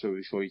Anthony Joshua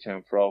before he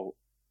turned pro,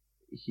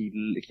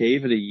 he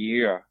gave it a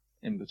year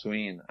in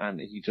between, and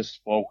he just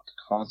spoke to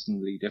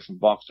constantly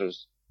different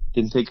boxers,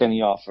 didn't take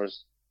any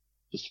offers,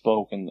 just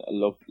spoke and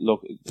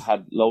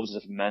had loads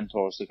of different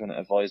mentors to kind of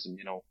advise him,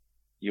 you know,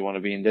 you want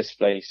to be in this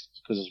place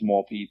because there's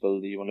more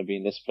people, you want to be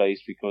in this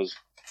place because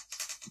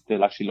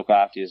they'll actually look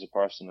after you as a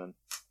person. And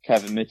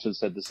Kevin Mitchell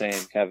said the same.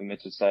 Kevin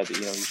Mitchell said that,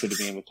 you know, he should have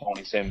been with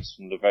Tony Sims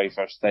from the very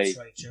first day,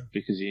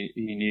 because he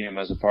knew him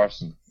as a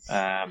person.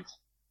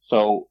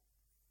 So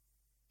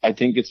I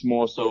think it's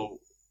more so,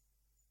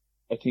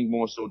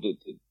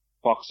 that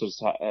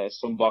boxers,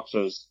 some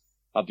boxers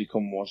have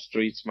become more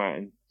street smart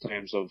in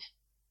terms of,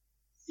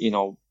 you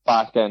know,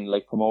 back then,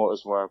 like,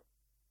 promoters were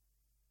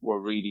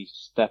really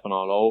stepping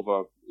all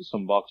over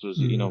some boxers,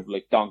 you know,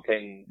 like Don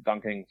King,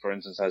 for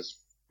instance, has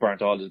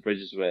burnt all his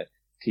bridges with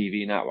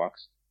TV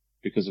networks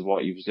because of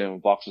what he was doing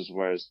with boxers.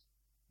 Whereas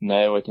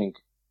now I think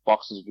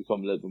boxers have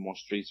become a little bit more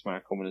street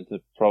smart coming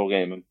into pro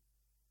gaming.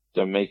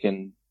 They're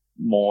making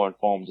more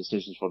informed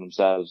decisions for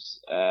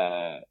themselves,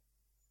 to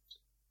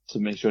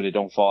make sure they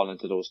don't fall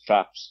into those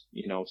traps,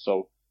 you know.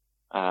 So,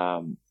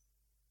 I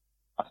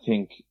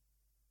think,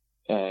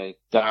 I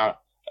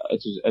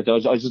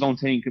just don't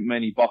think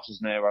many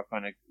boxers now are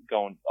kind of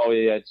going, oh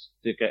yeah,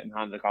 they're getting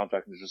handed a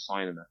contract and they're just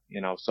signing it,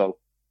 you know. So,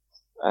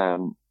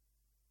 and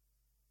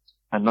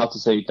not to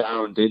say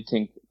Darren did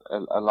think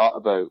a lot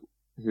about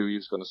who he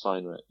was going to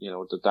sign with, you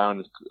know, that Darren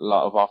had a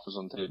lot of offers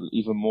on the table,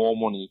 even more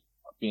money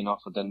being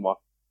offered than what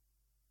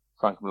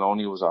Frank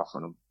Maloney was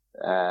offering him.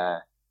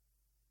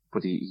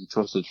 But he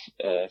trusted,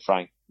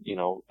 Frank, you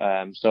know.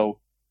 So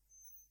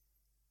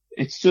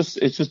it's just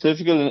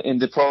difficult in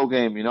the pro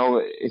game, you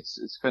know.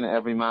 It's kind of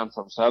every man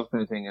for himself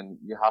kind of thing, and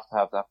you have to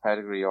have that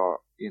pedigree, or,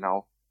 you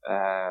know,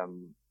 to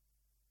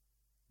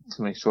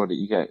make sure that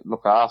you get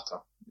looked after,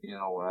 you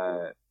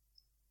know.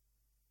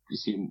 You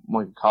see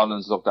Michael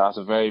Collins looked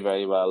after very,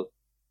 very well.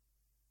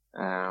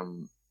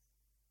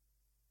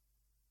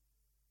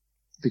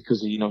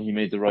 Because, you know, he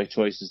made the right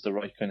choices, the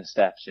right kind of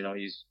steps, you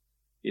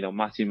know.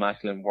 Matthew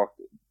Macklin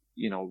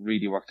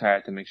really worked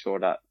hard to make sure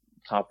that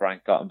Top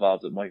Rank got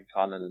involved with Michael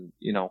Collins, and,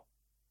 you know,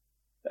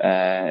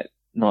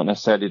 not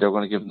necessarily they're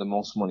going to give him the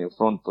most money up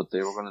front, but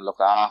they were going to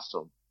look after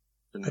him.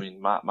 I mean,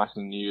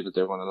 Macklin knew that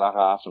they were going to look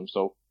after him,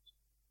 so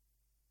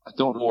I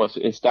don't know if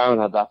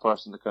Darren had that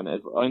person to kind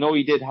of, I know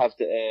he did have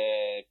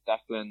the,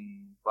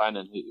 Declan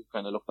Brennan who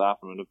kind of looked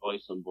after him and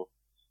advised him, but,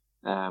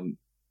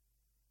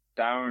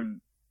 Darren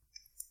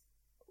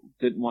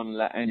didn't want to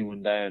let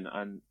anyone down,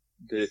 and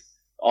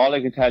all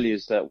I can tell you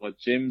is that what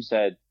Jim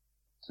said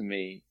to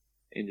me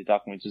in the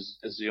document is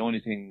the only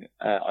thing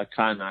I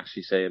can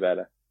actually say about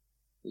it.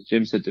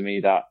 Jim said to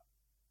me that,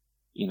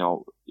 you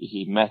know,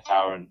 he met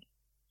Darren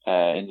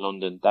in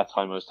London that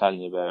time I was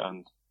telling you about,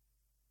 and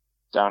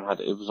Darren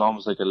it was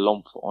almost like a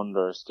lump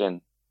under his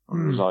skin,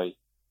 under his eye,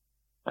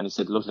 and he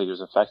said it looked like it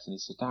was infected. And he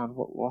said, Darren,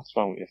 what's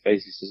wrong with your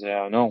face? He says,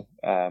 yeah, I know.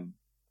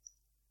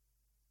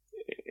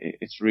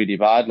 It's really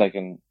bad, like,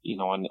 and, you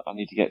know, I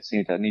need to get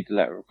seen. I need to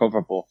let it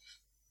recover, but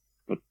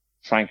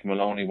Frank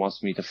Maloney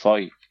wants me to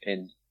fight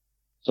in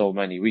so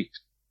many weeks.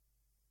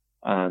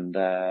 And,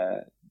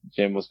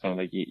 Jim was kind of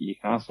like, you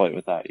can't fight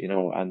with that, you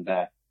know, and,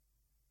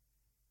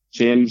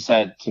 Jim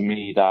said to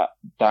me that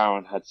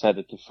Darren had said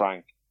it to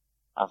Frank,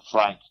 and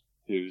Frank,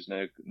 who's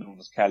now known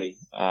as Kelly,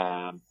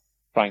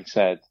 Frank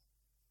said,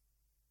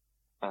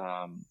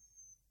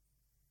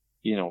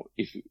 you know,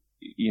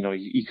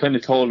 he kind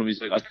of told him,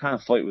 he's like, I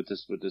can't fight with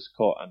this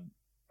cut, and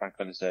Frank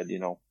kind of said, you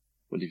know,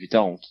 well, if you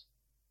don't,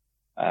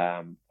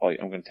 I'm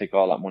going to take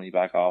all that money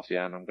back off you,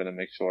 and I'm going to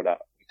make sure that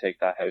we take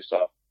that house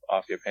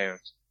off your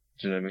parents.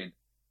 Do you know what I mean?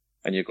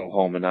 And you go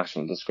home in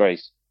national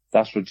disgrace.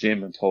 That's what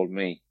Jim had told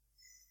me.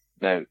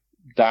 Now,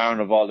 Darren,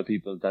 of all the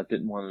people that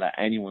didn't want to let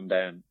anyone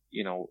down,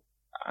 you know,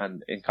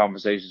 and in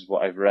conversations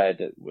what I've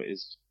read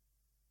is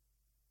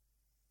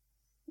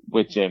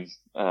with Jim,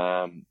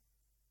 I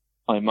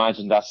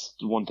imagine that's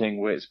the one thing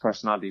with his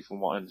personality,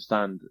 from what I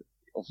understand,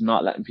 of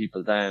not letting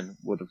people down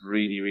would have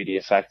really, really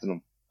affected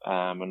him.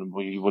 And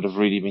we would have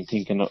really been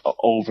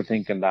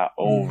overthinking that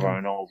over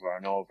and over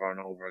and over and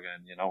over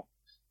again, you know.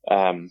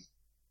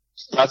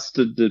 That's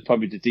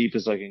probably the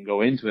deepest I can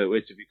go into it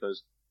with you,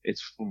 because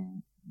it's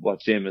from what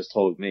Jim has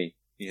told me,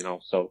 you know.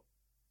 So,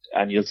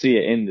 and you'll see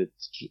it in the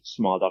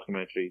small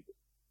documentary,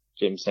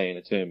 Jim saying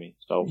it to me.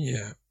 So,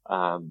 yeah.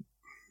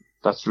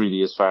 That's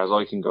really as far as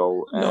I can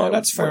go. No,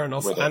 that's fair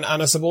enough. And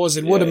I suppose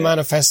it would have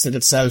manifested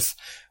itself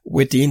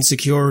with the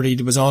insecurity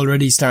that was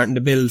already starting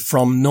to build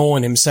from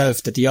knowing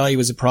himself that the eye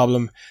was a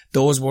problem,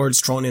 those words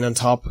thrown in on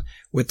top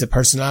with the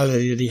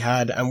personality that he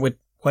had, and with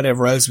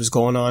whatever else was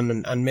going on,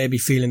 and maybe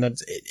feeling that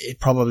it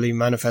probably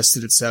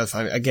manifested itself.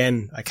 I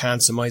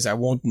can't surmise. I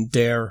won't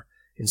dare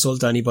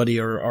insult anybody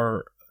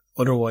or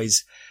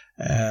otherwise.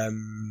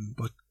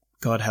 But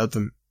God help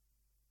him.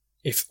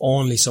 If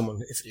only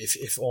someone,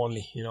 if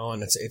only, you know,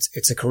 and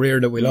it's a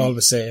career that we'll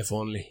always say if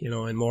only, you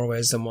know, in more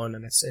ways than one.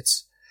 And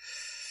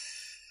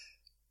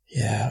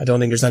yeah, I don't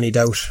think there's any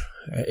doubt.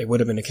 It would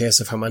have been a case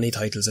of how many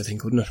titles, I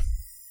think, wouldn't it?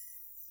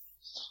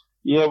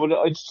 Yeah, well,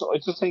 I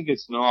just think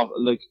it's not,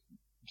 like,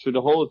 through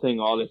the whole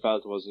thing, all I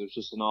felt was it was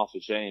just an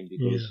awful shame,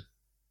 because,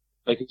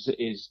 like,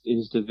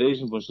 his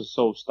division was just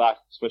so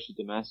stacked, especially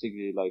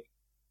domestically, like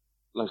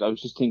I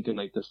was just thinking,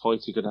 like, the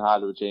fights he could have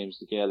had with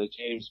James DeGale. Like,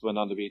 James went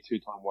on to be a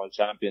 2-time world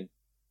champion,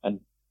 and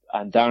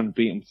Darren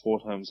beat him 4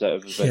 times out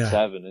of his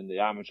 7 in the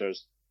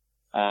amateurs.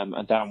 And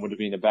Darren would have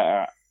been a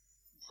better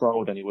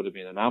pro than he would have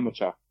been an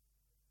amateur.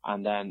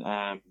 And then,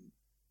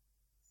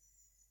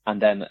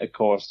 of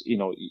course, you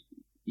know,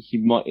 he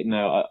might,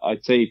 now,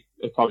 I'd say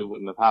it probably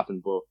wouldn't have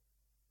happened, but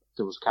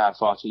there was card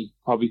fights. He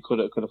probably could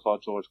have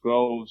fought George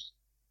Groves,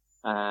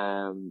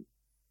 Mikhail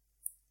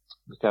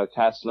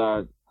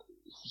Kessler.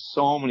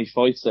 So many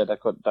fights there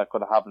that could have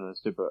happened in a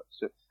super,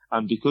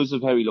 and because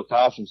of how he looked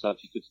after himself,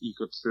 he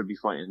could still be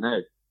fighting now.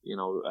 You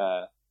know,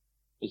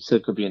 he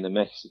still could be in the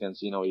mix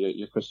against,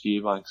 your Chris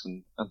Eubanks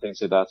and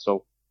things like that.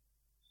 So,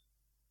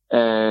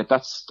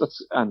 that's,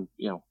 and,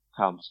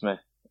 Callum Smith,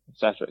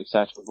 etc.,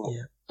 etc. But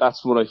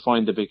that's what I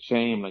find a big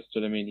shame. Like, do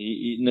you know what I mean?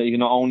 He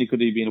not only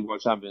could he be a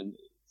world champion,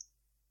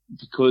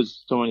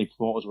 because so many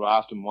promoters were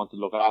after him, wanted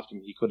to look after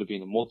him, he could have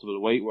been a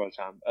multiple weight world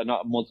champion,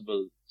 not a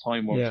multiple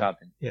time world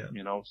champion. Yeah.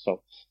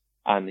 So,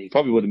 and he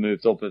probably would have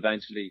moved up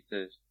eventually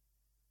to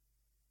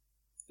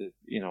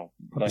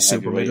light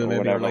super heavyweight middle, or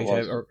whatever it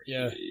was.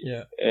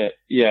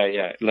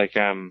 Like,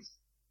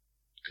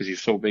 cause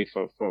he's so big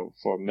for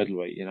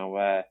middleweight,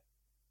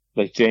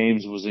 like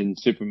James was in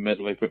super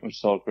middleweight pretty much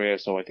his whole career,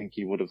 so I think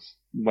he would have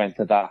went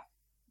to that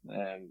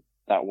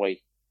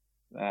weight,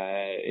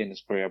 in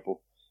his career, but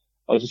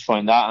I just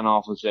find that an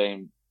awful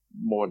shame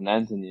more than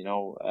anything,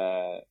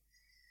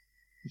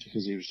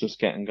 because he was just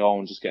getting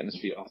going, just getting his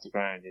feet off the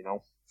ground,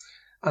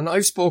 And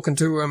I've spoken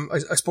to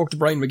I spoke to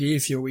Brian McGee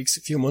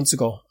a few months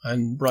ago,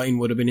 and Brian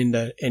would have been in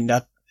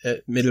that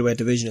middleweight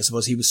division. I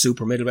suppose he was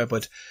super middleweight,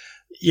 but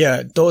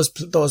yeah, those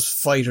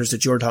fighters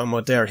that you're talking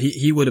about there,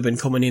 he would have been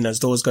coming in as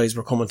those guys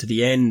were coming to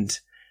the end.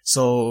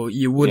 So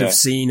you would have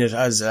seen it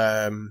as,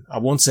 I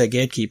won't say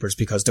gatekeepers,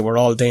 because they were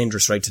all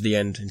dangerous right to the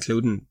end,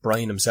 including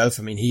Brian himself.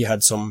 I mean, he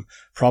had some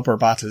proper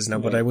battles now,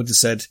 but I would have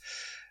said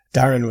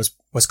Darren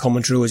was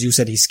coming through, as you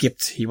said,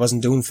 he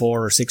wasn't doing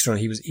 4 or 6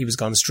 rounds, he was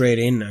gone straight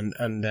in,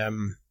 and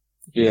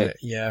you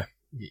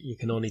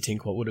can only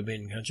think what would have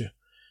been, can't you?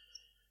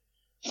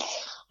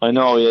 I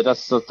know,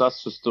 that's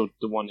just the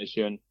one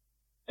issue, and,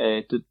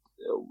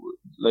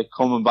 like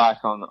coming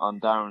back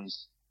on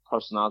Darren's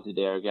personality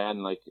there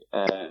again, like,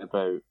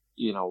 about,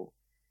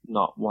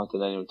 not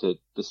wanting anyone to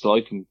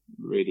dislike him,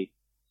 really.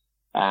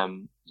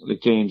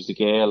 Like James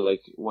DeGale,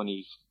 like when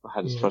he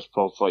had his first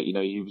pro fight,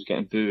 he was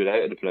getting booed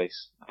out of the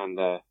place, and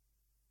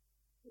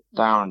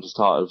Darren just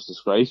thought it was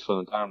disgraceful,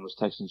 and Darren was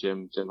texting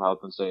Jim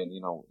Halpin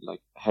saying,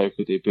 like, how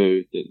could they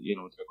boo the,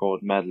 their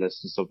gold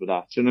medalists and stuff like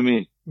that. Do you know what I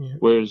mean? Yeah.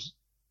 Whereas,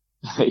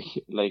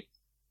 like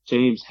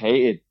James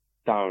hated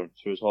Darren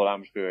through his whole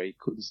amateur career. He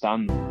couldn't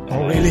stand him.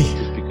 Oh, really?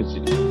 Just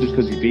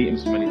because he beat him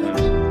so many times.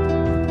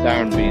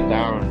 Darren being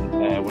Darren,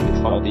 when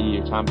they fought the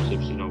EU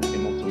championships, came up to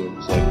him and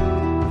was like,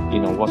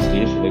 what's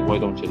the issue? Like, why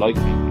don't you like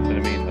me? You know what I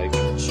mean? Like,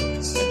 and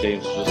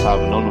James was just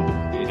having none of it.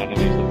 You know what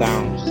I mean? So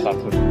Darren was just that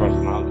type of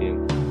personality,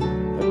 and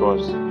of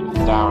course,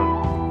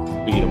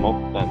 Darren beat him up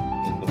then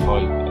in the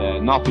fight.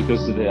 Not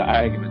because of the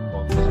argument,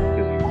 but just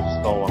because he was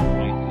just so on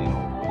point,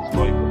 with his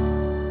fight.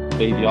 But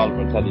Baby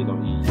Oliver tell you, he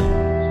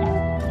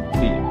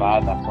beat him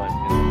bad that time,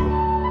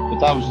 But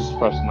that was just his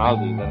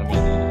personality. Then, I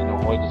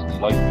mean, why doesn't he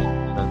like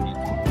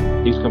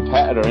me? He's a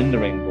competitor in the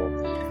ring, but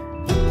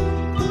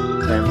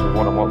in terms of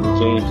one-on-one with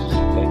James,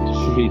 like, just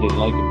really didn't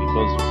like him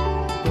because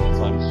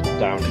sometimes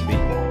Darren to beat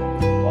him.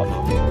 I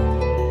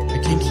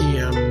think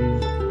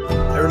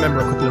I remember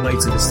a couple of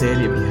nights in the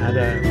stadium, he had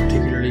a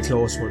particularly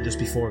close one just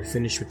before he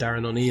finished with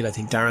Darren O'Neill. I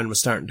think Darren was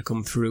starting to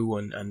come through,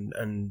 and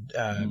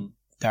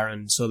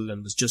Darren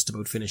Sutherland was just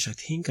about finished. I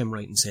think I'm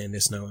right in saying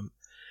this now.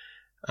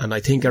 And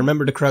I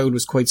remember the crowd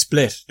was quite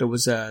split. There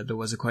was a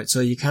quite, so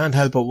you can't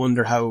help but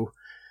wonder how,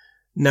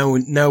 now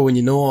when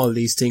you know all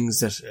these things,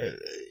 that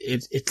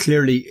it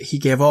clearly, he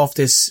gave off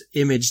this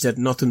image that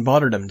nothing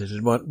bothered him, that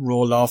it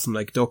rolled off him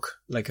like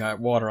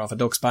water off a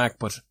duck's back.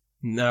 But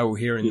now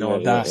hearing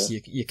all that,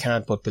 you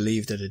can't but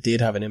believe that it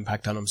did have an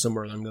impact on him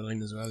somewhere along the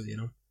line as well,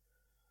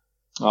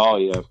 Oh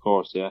yeah, of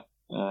course, yeah.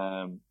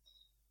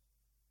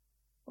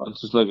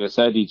 Just like I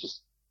said,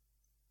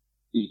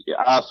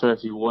 after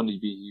if he won,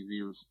 he'd be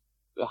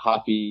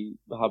happy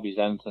as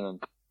anything,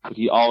 but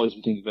he always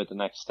would think about the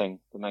next thing,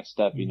 the next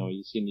step.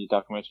 You've seen the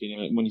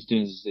documentary, when he's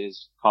doing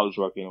his college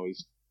work,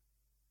 he's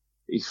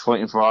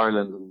fighting for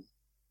Ireland, and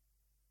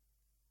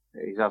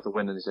he's after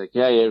winning. He's like,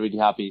 really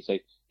happy. He's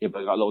like,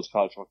 but I got loads of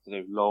college work to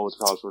do, when I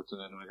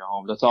get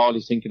home. That's all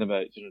he's thinking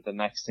about, the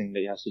next thing that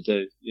he has to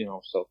do,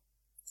 so.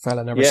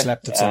 Fella never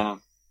slept at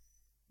some.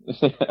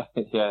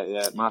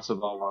 Massive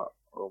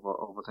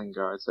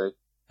overthinker, I'd say.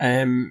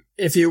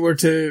 If you were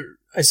to,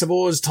 I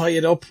suppose, tie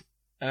it up,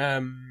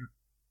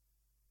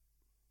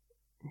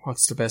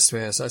 what's the best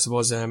way? I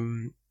suppose,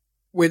 I'm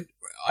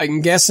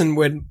guessing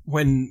when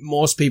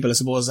most people, I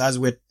suppose, as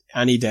with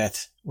any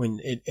death, when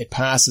it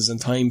passes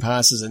and time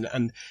passes,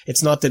 and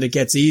it's not that it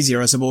gets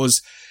easier, I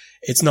suppose,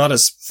 it's not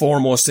as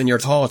foremost in your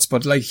thoughts,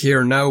 but like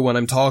here now, when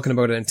I'm talking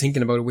about it and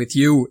thinking about it with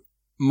you,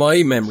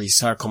 my memories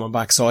start coming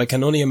back. So I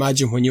can only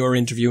imagine when you're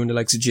interviewing the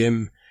likes of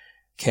Jim,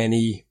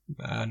 Kenny,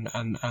 and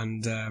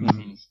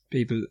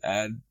people,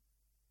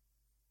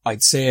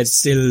 I'd say it's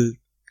still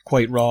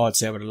quite raw, I'd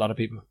say, with a lot of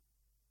people.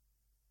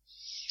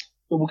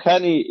 Well,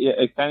 Kenny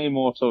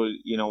more so,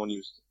 when he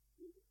was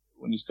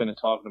kind of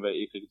talking about it,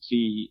 you could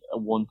see at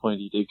one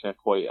point he did get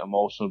quite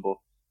emotional, but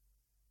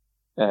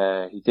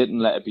he didn't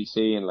let it be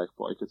seen,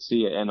 but I could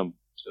see it in him.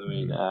 So, I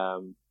mean,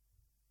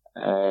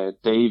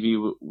 Davey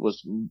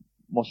was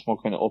much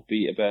more kind of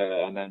upbeat about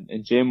it,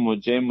 and Jim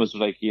was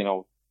like,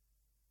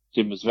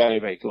 Jim was very,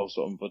 very close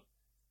to him, but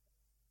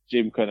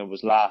Jim kind of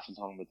was laughing,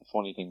 talking about the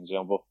funny things,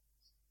 but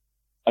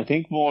I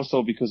think more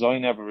so because I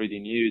never really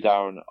knew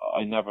Darren.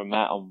 I never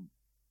met him.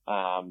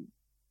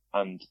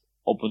 And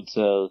up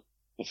until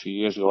a few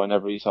years ago, I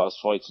never really saw his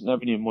fights.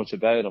 Never knew much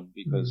about him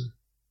because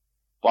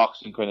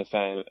boxing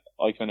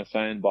I kind of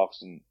found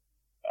boxing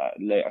at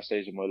a later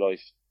stage of my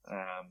life.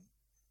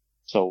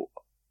 So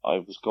I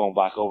was going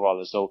back over all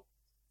this. So,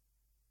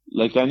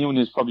 like anyone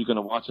who's probably going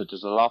to watch it,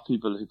 there's a lot of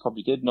people who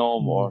probably did know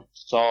him or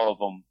saw of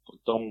him, but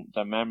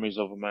their memories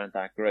of him aren't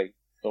that great.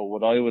 So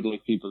what I would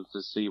like people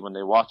to see when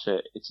they watch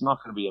it, it's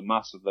not going to be a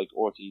massive like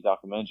RTÉ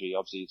documentary.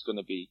 Obviously, it's going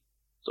to be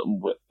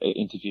something with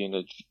interviewing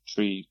the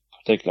 3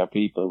 particular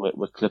people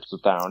with clips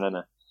of Darren in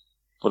it.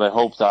 But I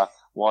hope that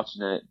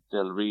watching it,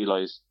 they'll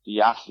realise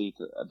the athlete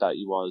that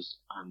he was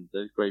and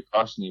the great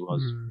person he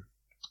was,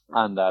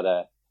 and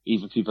that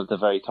even people at the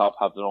very top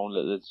have their own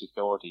little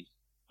insecurities,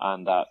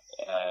 and that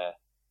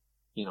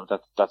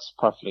that's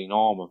perfectly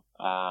normal,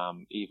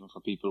 even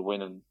for people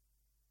winning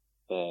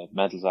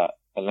medals at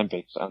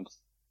Olympics. And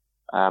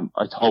I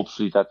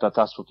hopefully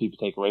that's what people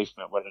take away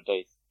from it, whether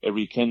it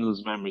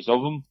rekindles memories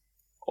of him,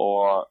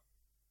 or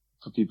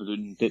for people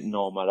who didn't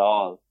know him at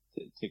all,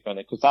 to kind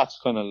of, because that's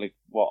kind of like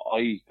what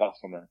I got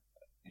from it.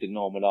 I didn't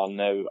know him at all.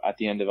 Now at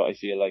the end of it, I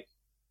feel like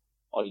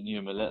I knew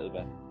him a little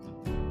bit.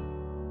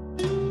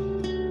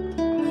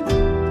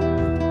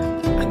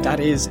 And that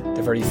is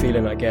the very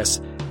feeling, I guess,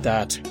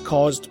 that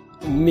caused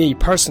me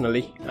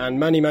personally and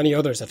many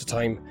others at the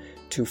time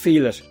to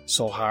feel it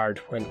so hard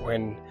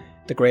when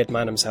the great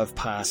man himself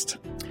passed.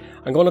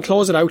 I'm going to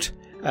close it out.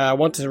 I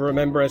want to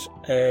remember it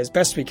as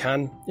best we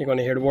can. You're going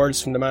to hear the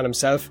words from the man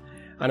himself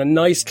and a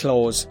nice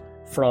close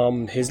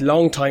from his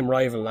long-time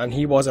rival, and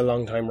he was a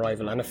long-time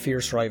rival and a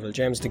fierce rival,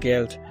 James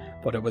DeGale.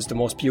 But it was the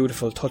most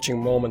beautiful, touching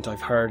moment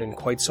I've heard in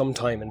quite some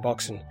time in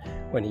boxing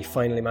when he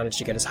finally managed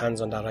to get his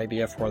hands on that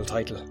IBF world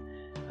title.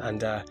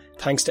 And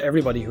thanks to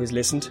everybody who's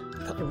listened.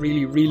 I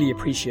really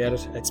appreciate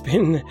it. It's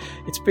been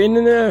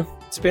a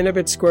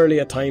bit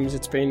squirrely at times.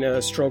 It's been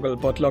a struggle,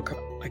 but look,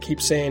 I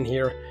keep saying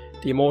here,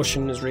 the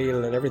emotion is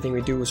real, and everything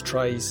we do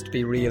tries to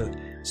be real.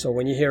 So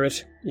when you hear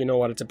it, you know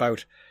what it's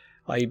about.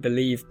 I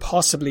believe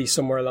possibly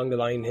somewhere along the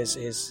line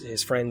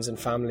his friends and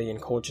family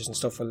and coaches and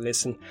stuff will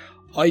listen.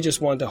 I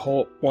just want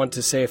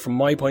to say from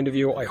my point of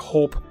view, I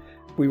hope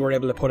we were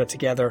able to put it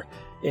together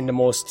in the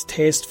most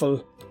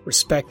tasteful,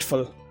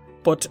 respectful,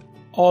 but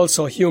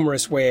also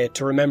humorous way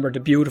to remember the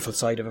beautiful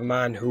side of a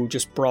man who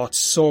just brought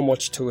so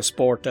much to a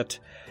sport that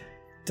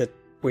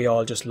we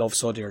all just love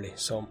so dearly.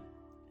 So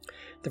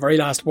the very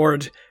last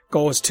word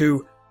goes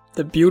to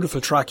the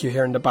beautiful track you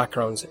hear in the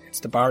background.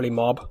 It's the Barley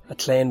Mob, a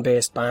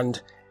Clane-based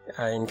band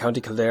in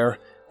County Kildare.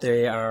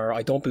 They are,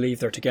 I don't believe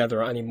they're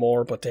together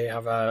anymore, but they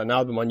have an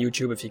album on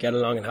YouTube if you get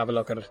along and have a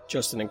look at it.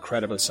 Just an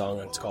incredible song,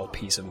 and it's called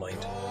Peace of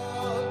Mind.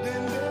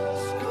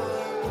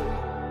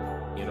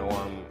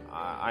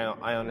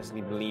 I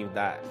honestly believe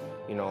that,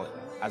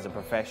 as a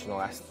professional,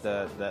 that's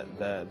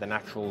the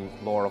natural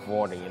law of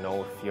order.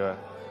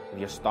 If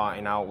you're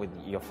starting out with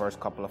your first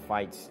couple of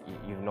fights,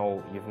 you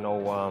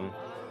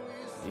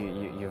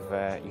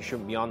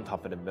shouldn't be on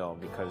top of the bill,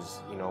 because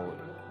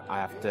I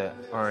have to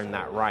earn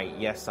that right.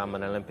 Yes, I'm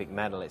an Olympic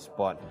medalist,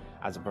 but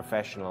as a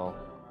professional,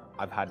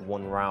 I've had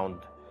one round.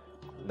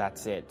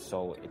 That's it.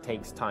 So it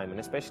takes time, and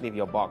especially if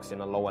you're boxing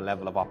a lower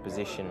level of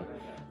opposition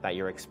that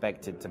you're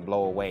expected to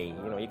blow away.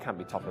 You can't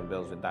be topping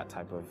bills with that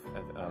type of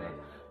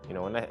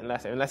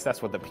unless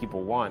that's what the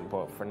people want.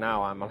 But for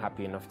now, I'm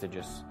happy enough to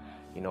just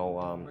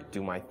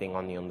do my thing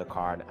on the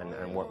undercard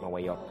and work my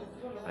way up,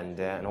 and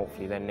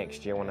hopefully then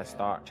next year when I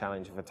start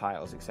challenging for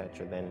titles,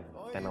 etc., then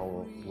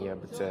I'll be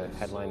able to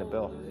headline a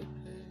bill.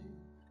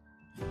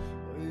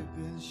 We've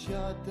been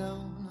shot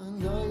down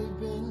and I've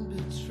been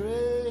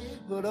betrayed,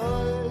 but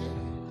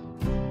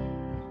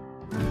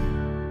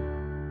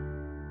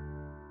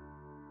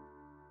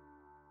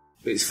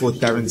It's for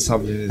Darren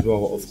Sutherland as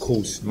well, of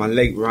course, my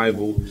late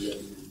rival.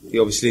 He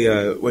obviously,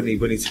 when he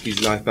took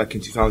his life back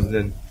in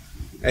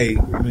 2008,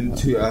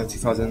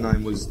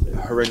 2009 was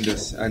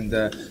horrendous. And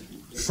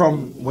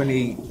from when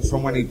he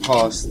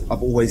passed,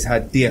 I've always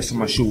had DS on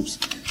my shorts,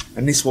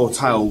 and this world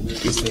title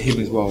is for him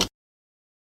as well.